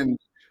it again.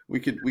 We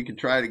could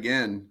try it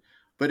again.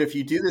 But if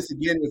you do this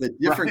again with a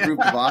different group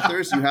of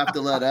authors, you have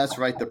to let us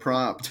write the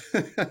prompt.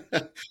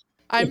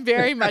 I'm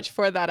very much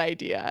for that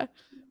idea.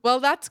 Well,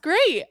 that's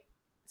great.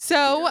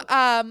 So,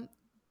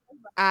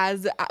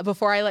 as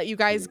before I let you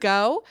guys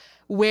go,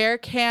 where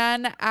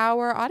can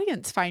our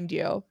audience find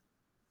you?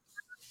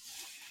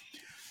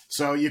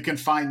 So you can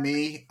find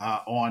me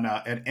on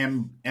at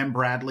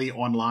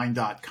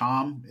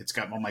mbradleyonline.com. It's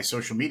got all my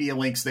social media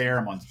links there.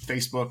 I'm on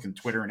Facebook and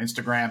Twitter and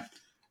Instagram.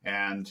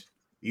 And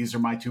these are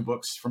my 2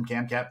 books from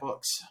CamCat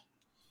Books.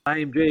 I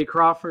am Jay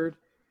Crawford,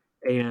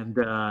 and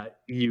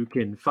you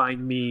can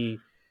find me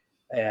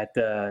at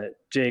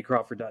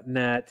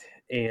jcrawford.net.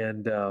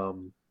 And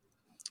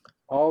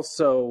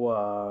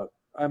also,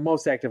 I'm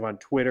most active on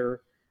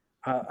Twitter.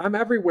 I'm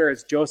everywhere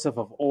as Joseph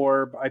of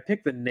Orb. I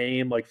picked the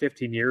name like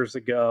 15 years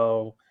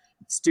ago,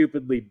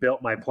 stupidly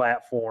built my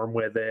platform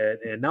with it,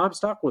 and now I'm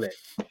stuck with it.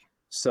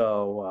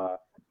 So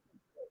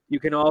you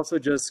can also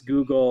just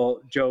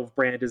Google Jove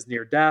Brand is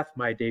Near Death,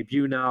 my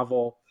debut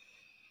novel.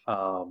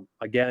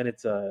 Again,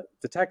 it's a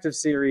detective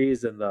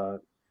series, and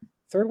the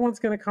 3rd one's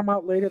going to come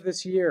out later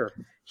this year.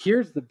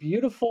 Here's the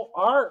beautiful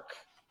arc.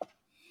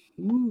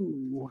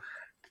 Ooh.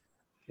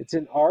 It's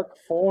in arc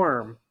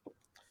form.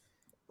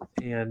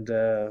 And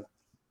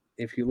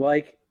if you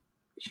like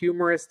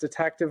humorous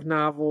detective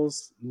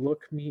novels,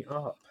 look me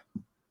up.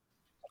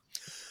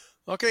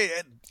 Okay.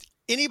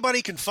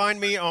 Anybody can find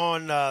me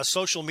on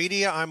social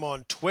media. I'm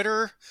on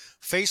Twitter,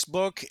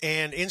 Facebook,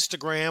 and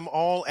Instagram,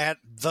 all at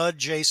the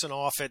Jason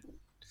Offutt.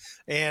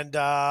 And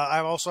I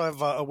also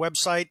have a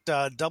website,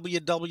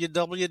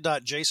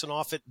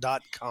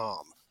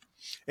 www.jasonoffutt.com.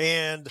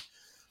 And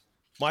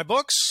my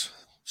books,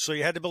 So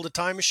You Had to Build a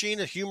Time Machine,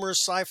 a humorous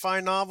sci-fi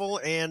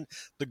novel, and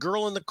The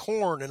Girl in the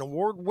Corn, an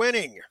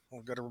award-winning,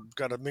 we've got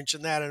to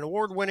mention that, an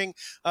award-winning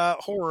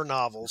horror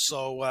novel.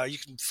 So you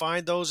can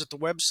find those at the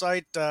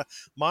website,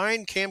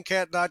 mine,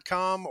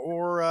 camcat.com,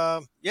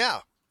 or,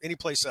 any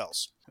place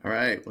else. All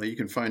right. Well, you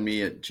can find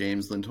me at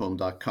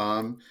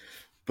jameslindholm.com,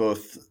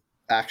 both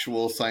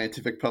actual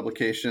scientific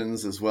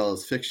publications as well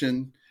as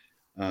fiction.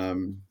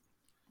 3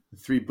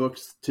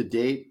 books to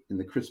date in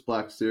the Chris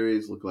Black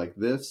series look like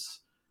this,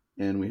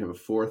 and we have a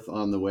 4th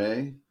on the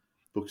way.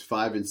 Books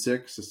 5 and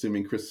 6,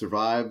 assuming Chris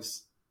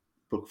survives.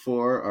 Book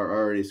 4 are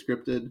already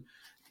scripted,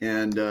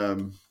 and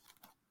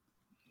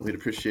we'd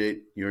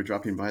appreciate your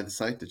dropping by the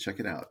site to check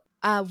it out.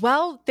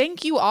 Well,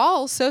 thank you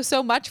all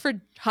so much for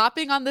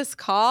hopping on this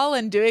call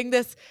and doing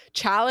this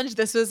challenge.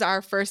 This was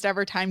our first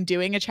ever time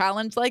doing a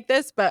challenge like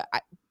this, but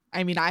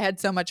I mean, I had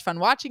so much fun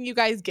watching you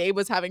guys. Gabe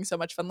was having so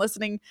much fun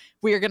listening.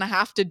 We are going to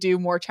have to do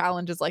more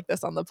challenges like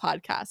this on the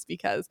podcast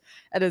because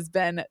it has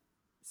been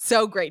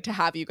so great to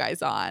have you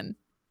guys on.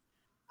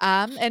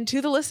 And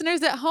to the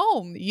listeners at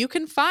home, you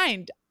can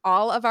find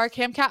all of our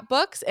CamCat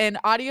books in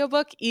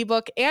audiobook,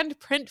 ebook, and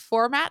print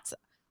formats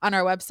on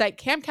our website,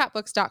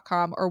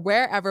 camcatbooks.com, or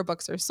wherever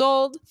books are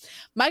sold.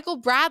 Michael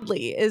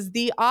Bradley is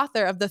the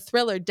author of the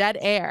thriller Dead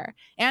Air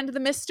and the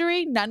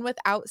mystery None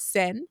Without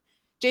Sin.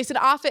 Jason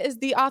Offutt is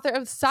the author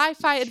of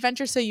sci-fi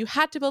adventure So You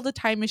Had to Build a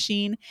Time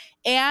Machine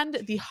and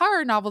the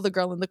horror novel The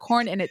Girl in the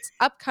Corn and its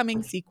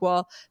upcoming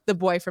sequel, The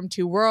Boy from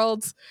Two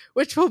Worlds,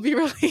 which will be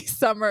released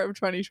summer of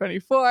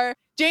 2024.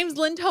 James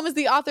Lindholm is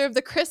the author of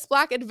the Chris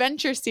Black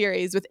adventure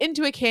series with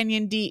Into a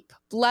Canyon Deep,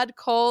 Blood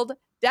Cold,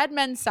 Dead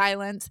Men's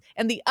Silence,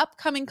 and the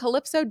upcoming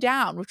Calypso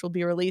Down, which will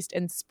be released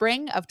in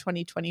spring of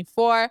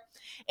 2024.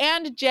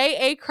 And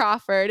J.A.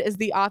 Crawford is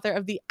the author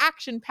of the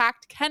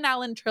action-packed Ken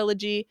Allen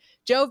trilogy,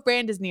 Jove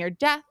Brand is Near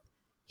Death,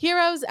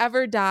 Heroes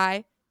Ever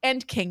Die,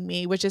 and King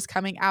Me, which is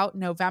coming out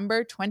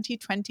November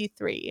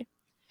 2023.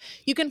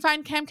 You can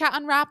find CamCat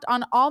Unwrapped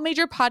on all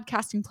major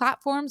podcasting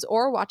platforms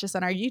or watch us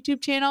on our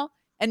YouTube channel.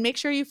 And make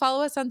sure you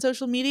follow us on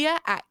social media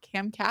at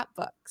CamCat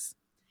Books.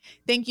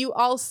 Thank you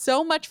all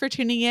so much for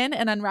tuning in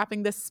and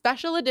unwrapping this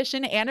special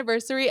edition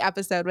anniversary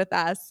episode with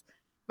us.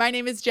 My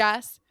name is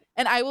Jess,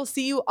 and I will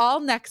see you all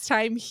next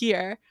time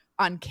here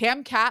on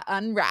CamCat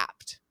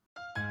Unwrapped.